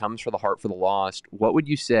evangelism, when it comes for the heart for the lost, what would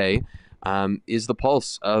you say is the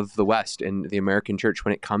pulse of the West and the American church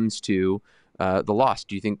when it comes to the lost?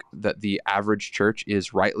 Do you think that the average church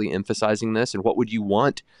is rightly emphasizing this? And what would you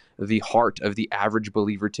want the heart of the average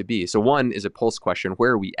believer to be? So one is a pulse question,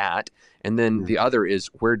 where are we at? And then the other is,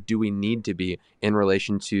 where do we need to be in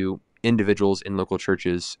relation to individuals in local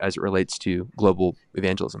churches as it relates to global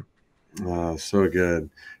evangelism? Oh, so good.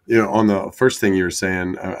 On the first thing you were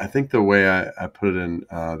saying, I think the way I put it in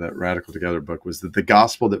that Radical Together book was that the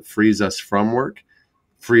gospel that frees us from work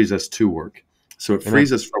frees us to work. So it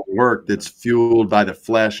frees us from work that's fueled by the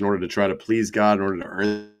flesh in order to try to please God, in order to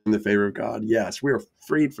earn the favor of God. Yes, we are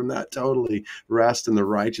freed from that totally. Rest in the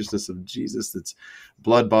righteousness of Jesus that's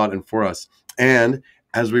blood bought and for us. And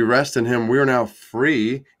as we rest in him, we are now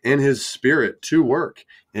free in his spirit to work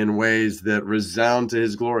in ways that resound to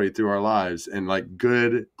his glory through our lives, and like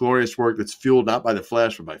good, glorious work that's fueled not by the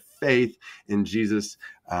flesh, but by faith in Jesus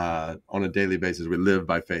on a daily basis. We live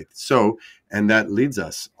by faith. So, and that leads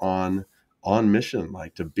us on mission,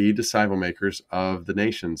 like to be disciple makers of the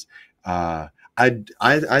nations. I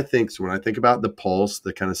think so. When I think about the pulse,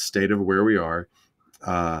 the kind of state of where we are,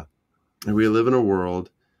 we live in a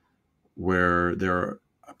world where there are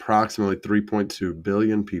approximately 3.2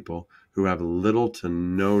 billion people who have little to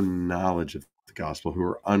no knowledge of the gospel, who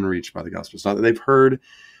are unreached by the gospel. It's not that they've heard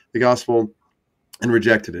the gospel and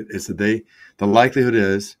rejected it. It's that the likelihood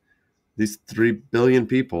is these 3 billion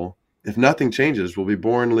people, if nothing changes, will be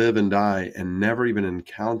born, live, and die and never even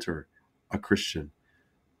encounter a Christian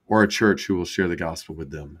or a church who will share the gospel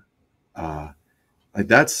with them. Like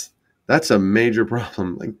that's a major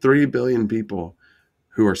problem. Like 3 billion people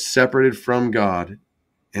who are separated from God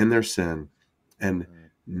in their sin, and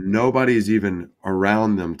nobody's even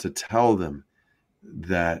around them to tell them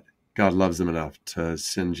that God loves them enough to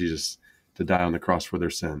send Jesus to die on the cross for their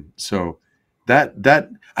sin. So that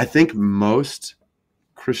I think most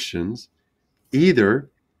Christians either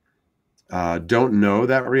don't know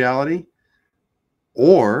that reality,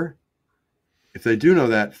 or if they do know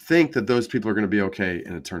that, think that those people are going to be okay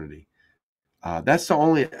in eternity. That's the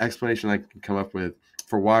only explanation I can come up with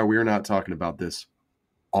for why we're not talking about this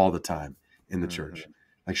all the time in the church.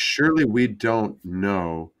 Like, surely we don't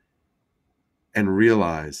know and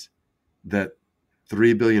realize that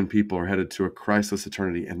 3 billion people are headed to a Christless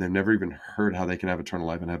eternity and they've never even heard how they can have eternal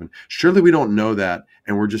life in heaven. Surely we don't know that,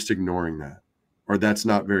 and we're just ignoring that, or that's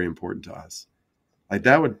not very important to us. Like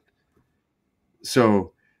that would,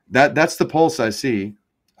 so that's the pulse I see.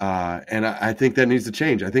 And I think that needs to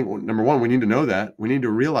change. I think, number one, we need to know that. We need to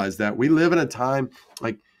realize that we live in a time,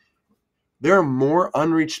 like, there are more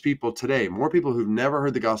unreached people today, more people who've never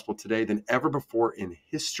heard the gospel today than ever before in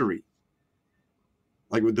history.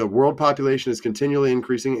 Like, the world population is continually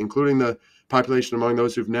increasing, including the population among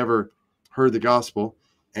those who've never heard the gospel.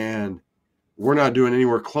 And we're not doing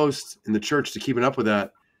anywhere close in the church to keeping up with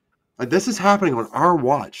that. Like, this is happening on our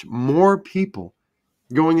watch. More people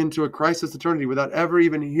going into a crisis eternity without ever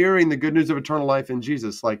even hearing the good news of eternal life in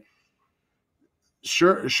Jesus. Like,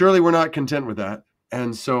 surely we're not content with that.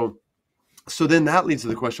 And so then that leads to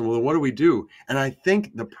the question, well, what do we do? And I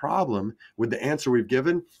think the problem with the answer we've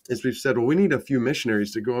given is we've said, well, we need a few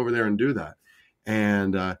missionaries to go over there and do that.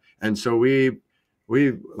 And so we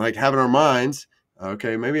like have in our minds,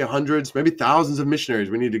 okay, maybe hundreds, maybe thousands of missionaries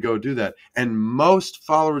we need to go do that. And most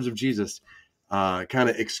followers of Jesus kind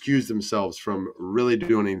of excuse themselves from really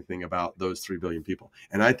doing anything about those 3 billion people.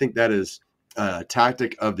 And I think that is a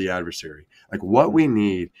tactic of the adversary. Like, what we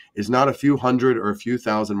need is not a few hundred or a few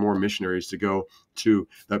thousand more missionaries to go to.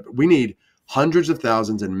 We need hundreds of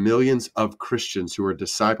thousands and millions of Christians who are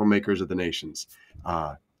disciple makers of the nations.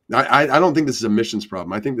 I don't think this is a missions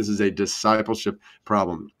problem. I think this is a discipleship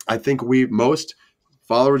problem. I think most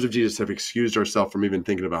followers of Jesus have excused ourselves from even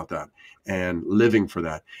thinking about that and living for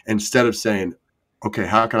that, instead of saying, okay,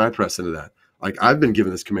 how can I press into that? Like, I've been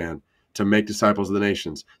given this command to make disciples of the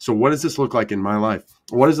nations. So what does this look like in my life?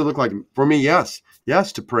 What does it look like for me? Yes,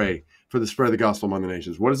 to pray for the spread of the gospel among the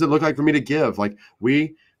nations. What does it look like for me to give? Like,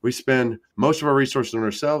 we spend most of our resources on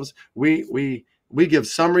ourselves. We give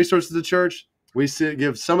some resources to the church. We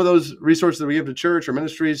give some of those resources that we give to church or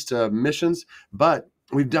ministries to missions. But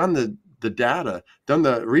we've done the data, done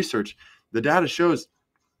the research. The data shows,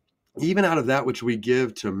 even out of that which we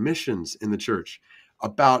give to missions in the church,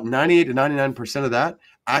 about 98 to 99% of that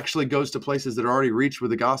actually goes to places that are already reached with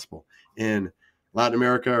the gospel in Latin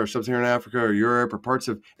America or Sub-Saharan Africa or Europe or parts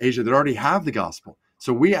of Asia that already have the gospel.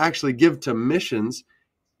 So we actually give to missions,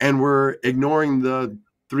 and we're ignoring the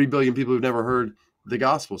 3 billion people who've never heard the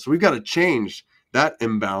gospel. So we've got to change that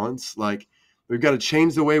imbalance. Like, We've got to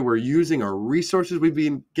change the way we're using our resources. We've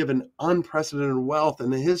been given unprecedented wealth in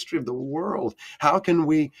the history of the world. How can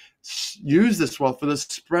we use this wealth for the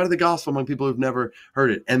spread of the gospel among people who've never heard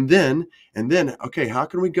it? And then, okay, how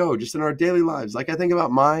can we go just in our daily lives? Like I think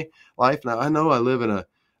about my life now. I know I live in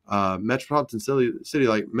a metropolitan city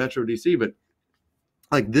like Metro DC, but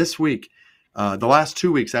like this week, the last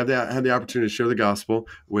 2 weeks, I've had the opportunity to share the gospel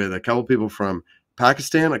with a couple people from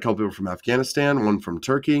Pakistan, a couple people from Afghanistan, one from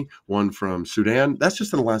Turkey, one from Sudan. That's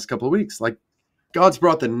just in the last couple of weeks. Like God's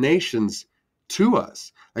brought the nations to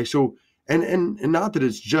us. Like so, and not that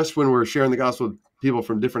it's just when we're sharing the gospel with people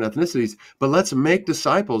from different ethnicities, but let's make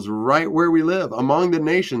disciples right where we live, among the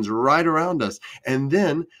nations right around us, and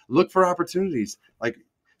then look for opportunities. Like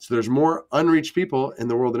so there's more unreached people in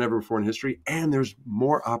the world than ever before in history, and there's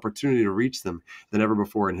more opportunity to reach them than ever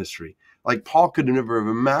before in history. Like Paul could never have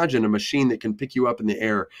imagined a machine that can pick you up in the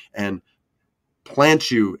air and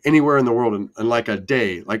plant you anywhere in the world in like a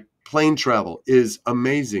day. Like plane travel is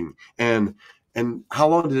amazing. And how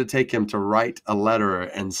long did it take him to write a letter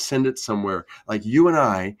and send it somewhere? Like you and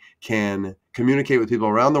I can communicate with people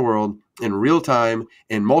around the world in real time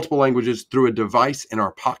in multiple languages through a device in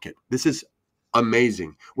our pocket. This is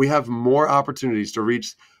amazing. We have more opportunities to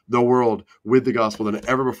reach the world with the gospel than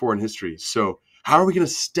ever before in history. So how are we going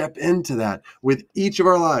to step into that with each of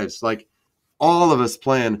our lives? Like all of us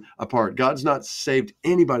playing a part. God's not saved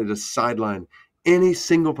anybody to sideline any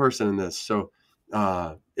single person in this. So,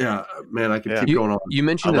 yeah, man, I could keep going on. You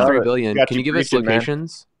mentioned the 3 billion. Can you give us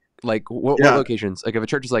locations? Man. Like what locations? Like if a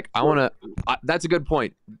church is like, I want to, that's a good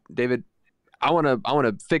point, David. I want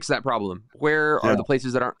to fix that problem. Where are the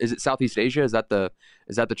places that aren't? Is it Southeast Asia? Is that the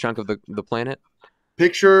chunk of the planet?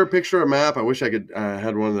 Picture a map. I wish I could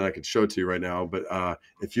had one that I could show to you right now. But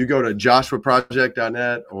if you go to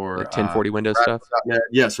joshuaproject.net or like 1040 window stuff.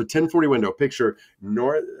 Yeah, so 1040 window. Picture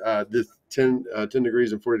north, the 10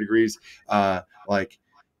 degrees and 40 degrees. Like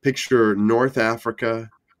picture North Africa,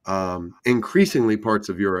 increasingly parts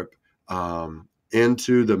of Europe,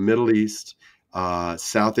 into the Middle East,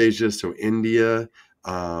 South Asia, so India,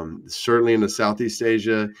 certainly into Southeast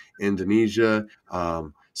Asia, Indonesia,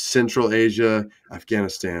 Central Asia,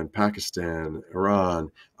 Afghanistan, Pakistan, Iran,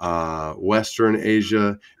 Western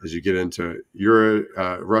Asia, as you get into Europe,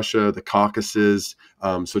 Russia, the Caucasus.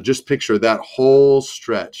 So just picture that whole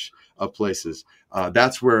stretch of places.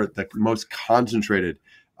 That's where the most concentrated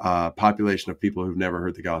population of people who've never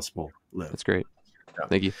heard the gospel live. That's great.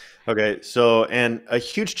 Thank you. Okay, so and a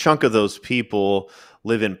huge chunk of those people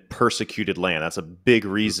live in persecuted land. That's a big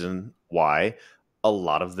reason why a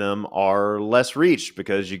lot of them are less reached,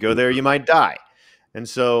 because you go there, you might die. And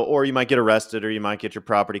so, or you might get arrested, or you might get your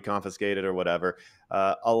property confiscated or whatever.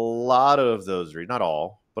 A lot of those, not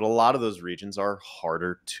all, but a lot of those regions are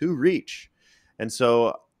harder to reach. And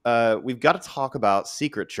so we've got to talk about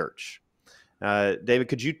secret church. David,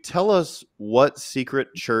 could you tell us what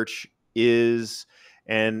secret church is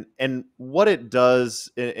and what it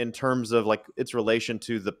does in terms of like its relation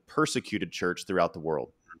to the persecuted church throughout the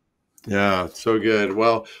world? Yeah, so good.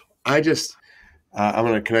 Well, I'm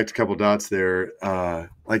going to connect a couple dots there.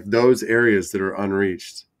 Like those areas that are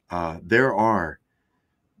unreached, there are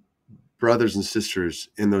brothers and sisters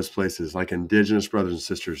in those places, like indigenous brothers and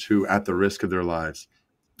sisters who, at the risk of their lives,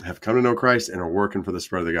 have come to know Christ and are working for the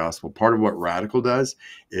spread of the gospel. Part of what Radical does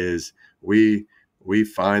is we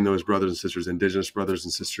find those brothers and sisters, indigenous brothers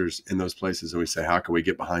and sisters in those places, and we say, how can we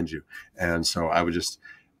get behind you? And so I would just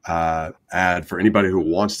add, for anybody who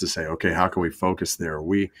wants to say, okay, how can we focus there?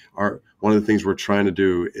 One of the things we're trying to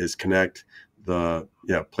do is connect the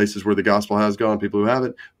places where the gospel has gone, people who have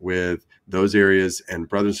it, with those areas, and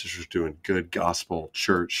brothers and sisters doing good gospel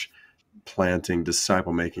church planting,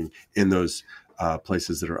 disciple making in those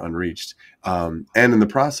places that are unreached. And in the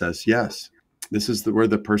process, yes, this is where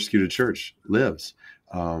the persecuted church lives.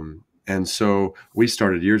 And so we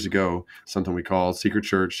started years ago something we call Secret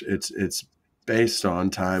Church. It's based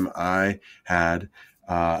on time I had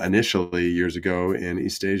initially years ago in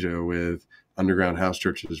East Asia with underground house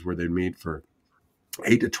churches where they'd meet for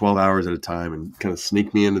 8 to 12 hours at a time and kind of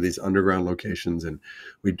sneak me into these underground locations, and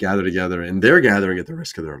we'd gather together, and they're gathering at the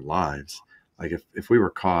risk of their lives. Like if we were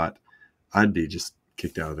caught, I'd be just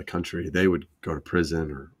kicked out of the country. They would go to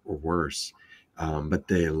prison or worse. But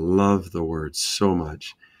they love the word so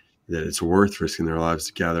much that it's worth risking their lives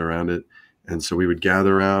to gather around it. And so we would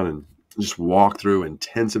gather around and just walk through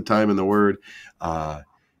intensive time in the word.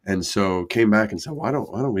 And so came back and said, why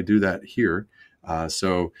don't we do that here?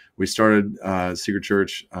 So we started Secret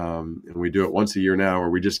Church, and we do it once a year now, where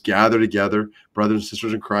we just gather together, brothers and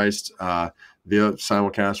sisters in Christ, via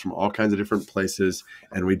simulcast from all kinds of different places,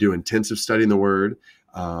 and we do intensive study in the Word.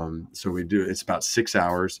 So it's about 6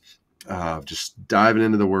 hours of just diving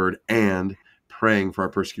into the Word and praying for our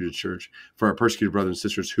persecuted church, for our persecuted brothers and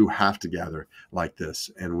sisters who have to gather like this.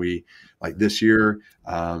 And we, like this year,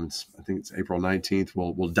 I think it's April 19th,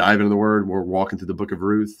 we'll dive into the Word. We're walking through the book of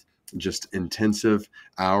Ruth, just intensive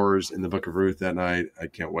hours in the book of Ruth that night. I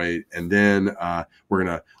can't wait. And then we're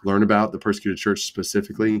going to learn about the persecuted church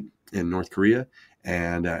specifically in North Korea.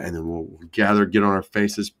 And then we'll gather, get on our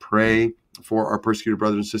faces, pray for our persecuted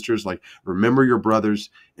brothers and sisters. Like, remember your brothers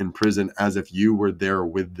in prison as if you were there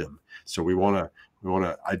with them. So we want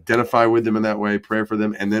to identify with them in that way, pray for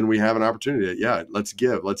them, and then we have an opportunity. Let's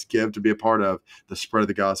give to be a part of the spread of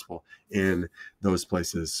the gospel in those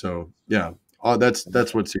places. So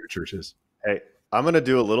that's what Secret Church is. Hey, I'm going to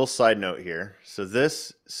do a little side note here. So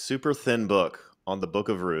this super thin book on the Book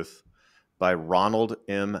of Ruth by Ronald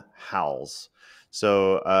M. Howells.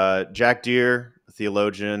 So Jack Deere, a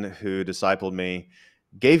theologian who discipled me,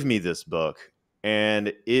 gave me this book. And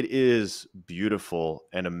it is beautiful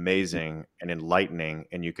and amazing and enlightening,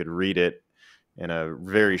 and you could read it in a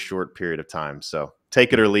very short period of time. So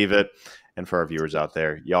take it or leave it. And for our viewers out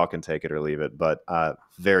there, y'all can take it or leave it. But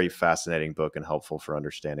very fascinating book and helpful for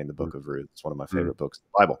understanding the Book of Ruth. It's one of my favorite books in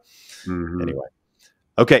the Bible. Anyway.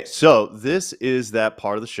 Okay, so this is that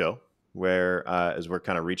part of the show where as we're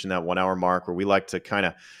kind of reaching that 1 hour mark, where we like to kind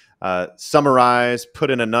of summarize, put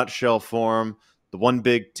in a nutshell form, the one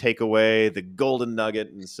big takeaway, the golden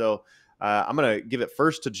nugget. And so I'm going to give it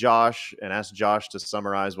first to Josh and ask Josh to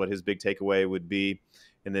summarize what his big takeaway would be.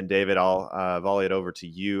 And then, David, I'll volley it over to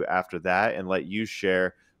you after that and let you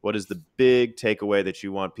share what is the big takeaway that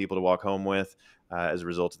you want people to walk home with as a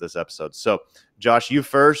result of this episode. So, Josh, you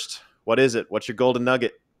first. What is it? What's your golden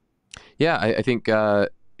nugget? Yeah, I think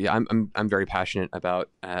I'm very passionate about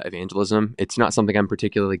evangelism. It's not something I'm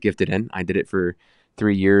particularly gifted in. I did it for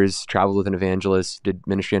 3 years, traveled with an evangelist, did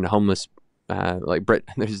ministry in a homeless,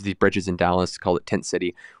 there's these bridges in Dallas, called it Tent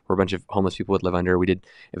City, where a bunch of homeless people would live under. We did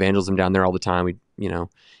evangelism down there all the time. We'd,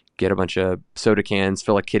 get a bunch of soda cans,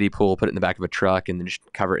 fill a kiddie pool, put it in the back of a truck, and then just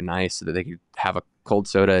cover it in ice so that they could have a cold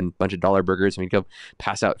soda and a bunch of dollar burgers. And we'd go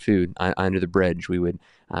pass out food under the bridge. We would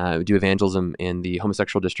do evangelism in the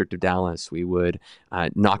homosexual district of Dallas. We would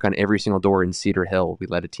knock on every single door in Cedar Hill. We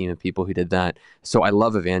led a team of people who did that. So I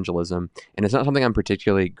love evangelism, and it's not something I'm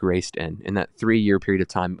particularly graced in. In that 3-year period of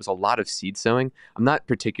time, it was a lot of seed sowing. I'm not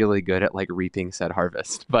particularly good at reaping said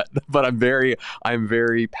harvest, but I'm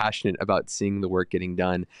very passionate about seeing the work getting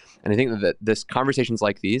done. And I think that this conversations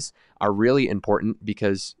like these are really important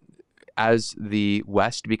because as the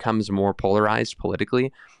West becomes more polarized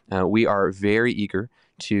politically, we are very eager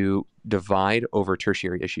to divide over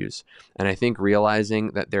tertiary issues. And I think realizing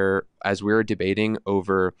that as we're debating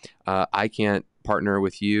over, I can't partner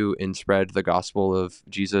with you and spread the gospel of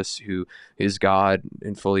Jesus, who is God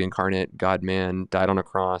and fully incarnate, God-man, died on a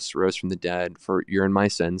cross, rose from the dead for your and my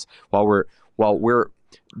sins, while we're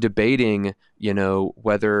debating,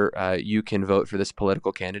 whether you can vote for this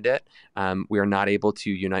political candidate, we are not able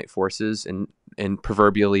to unite forces and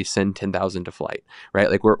proverbially send 10,000 to flight,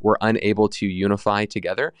 right? We're unable to unify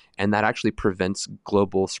together, and that actually prevents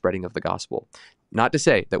global spreading of the gospel. Not to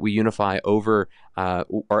say that we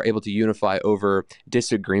are able to unify over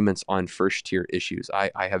disagreements on first-tier issues.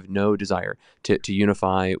 I have no desire to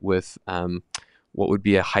unify with what would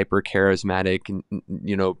be a hyper-charismatic,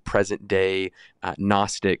 present-day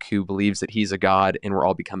Gnostic who believes that he's a god and we're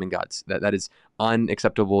all becoming gods. That is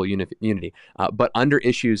unacceptable unity. But under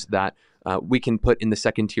issues that we can put in the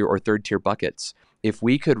second-tier or third-tier buckets, if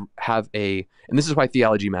we could have and this is why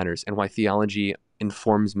theology matters and why theology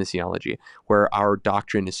informs missiology, where our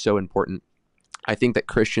doctrine is so important. I think that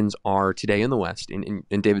Christians are today in the West, and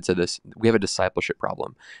David said this, we have a discipleship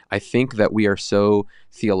problem. I think that we are so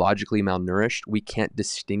theologically malnourished, we can't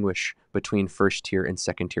distinguish between first-tier and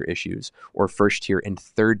second-tier issues, or first-tier and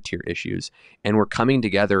third-tier issues. And we're coming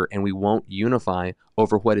together and we won't unify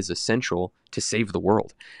over what is essential to save the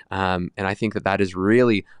world. And I think that is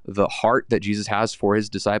really the heart that Jesus has for his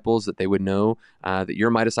disciples, that they would know that you're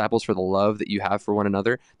my disciples for the love that you have for one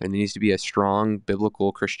another. There needs to be a strong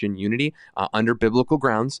biblical Christian unity under biblical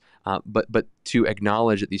grounds, but to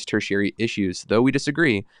acknowledge that these tertiary issues, though we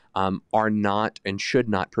disagree, are not and should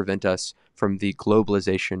not prevent us from the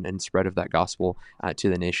globalization and spread of that gospel to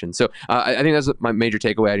the nation. So I think that's my major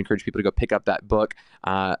takeaway. I'd encourage people to go pick up that book,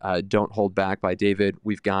 Don't Hold Back by David.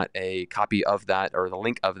 We've got a copy of that, or the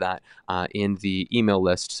link of that, in the email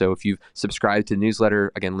list. So if you've subscribed to the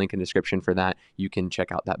newsletter, again, link in the description for that, you can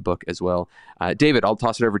check out that book as well. David, I'll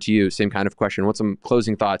toss it over to you. Same kind of question. What's some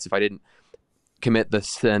closing thoughts if I didn't commit the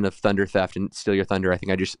sin of thunder theft and steal your thunder. I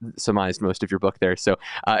think I just surmised most of your book there. So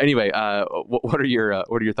anyway, what are your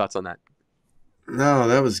thoughts on that? No,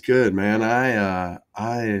 that was good, man. I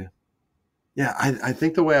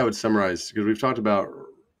think the way I would summarize, because we've talked about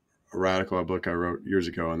a radical, a book I wrote years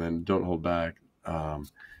ago, and then Don't Hold Back.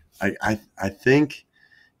 I think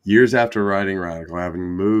years after writing Radical, having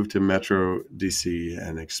moved to Metro DC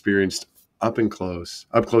and experienced up close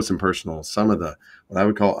and personal, some of the, what I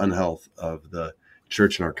would call unhealth of the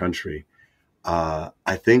church in our country, I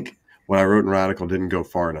think what I wrote in Radical didn't go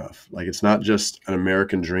far enough. Like, it's not just an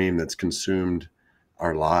American dream that's consumed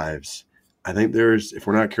our lives. I think if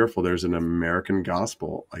we're not careful, there's an American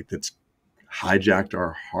gospel like that's hijacked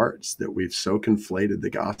our hearts, that we've so conflated the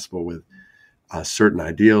gospel with certain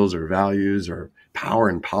ideals or values or power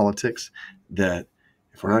in politics that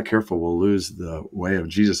if we're not careful, we'll lose the way of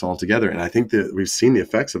Jesus altogether. And I think that we've seen the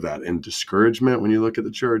effects of that in discouragement when you look at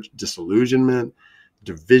the church, disillusionment,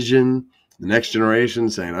 division, the next generation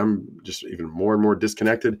saying, I'm just even more and more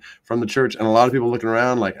disconnected from the church. And a lot of people looking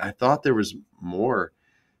around like, I thought there was more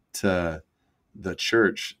to the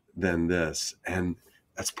church than this. And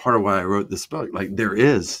that's part of why I wrote this book. Like,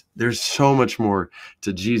 there's so much more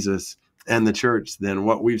to Jesus and the church than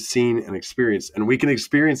what we've seen and experienced. And we can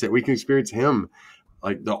experience it. We can experience him,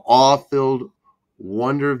 like the awe-filled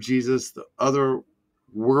wonder of Jesus, the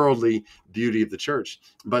otherworldly beauty of the church.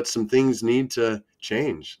 But some things need to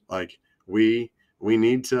change. Like we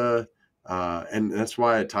need to, and that's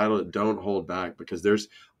why I titled it Don't Hold Back, because there's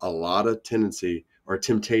a lot of tendency or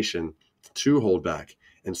temptation to hold back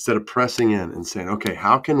instead of pressing in and saying, okay,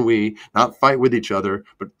 how can we not fight with each other,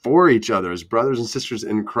 but for each other as brothers and sisters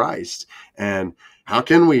in Christ? And how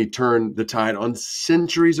can we turn the tide on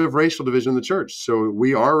centuries of racial division in the church so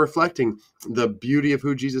we are reflecting the beauty of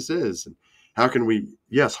who Jesus is? And how can we,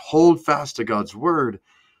 yes, hold fast to God's word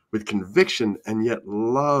with conviction and yet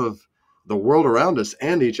love the world around us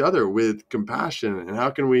and each other with compassion? And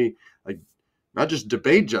how can we, like, not just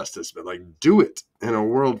debate justice, but like do it in a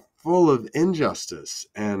world full of injustice,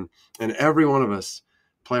 and every one of us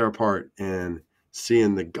play our part in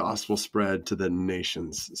seeing the gospel spread to the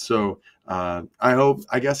nations. So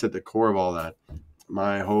I guess at the core of all that,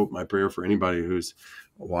 my hope, my prayer for anybody who's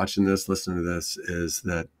watching this, listening to this, is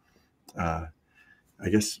that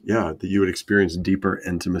that you would experience deeper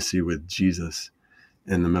intimacy with Jesus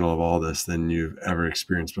in the middle of all this than you've ever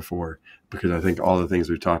experienced before. Because I think all the things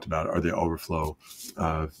we've talked about are the overflow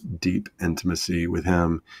of deep intimacy with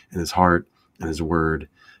him and his heart and his word,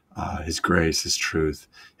 his grace, his truth,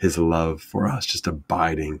 his love for us, just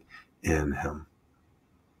abiding in him.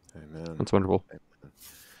 Amen. That's wonderful. Amen.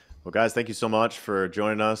 Well, guys, thank you so much for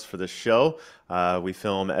joining us for this show. We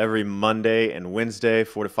film every Monday and Wednesday,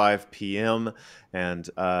 4 to 5 p.m. And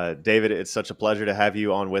David, it's such a pleasure to have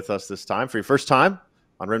you on with us this time for your first time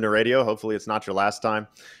on Remnant Radio. Hopefully it's not your last time,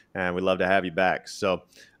 and we'd love to have you back. So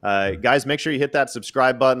guys, make sure you hit that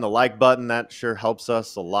subscribe button, the like button. That sure helps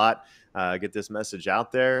us a lot get this message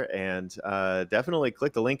out there. And definitely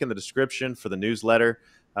click the link in the description for the newsletter.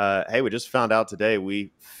 Hey, we just found out today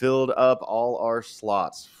we filled up all our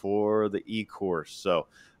slots for the e-course. So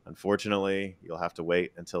unfortunately, you'll have to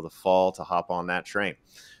wait until the fall to hop on that train.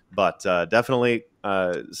 But definitely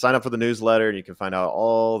sign up for the newsletter, and you can find out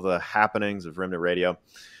all the happenings of Remnant Radio.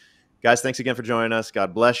 Guys, thanks again for joining us.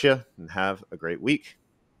 God bless you, and have a great week.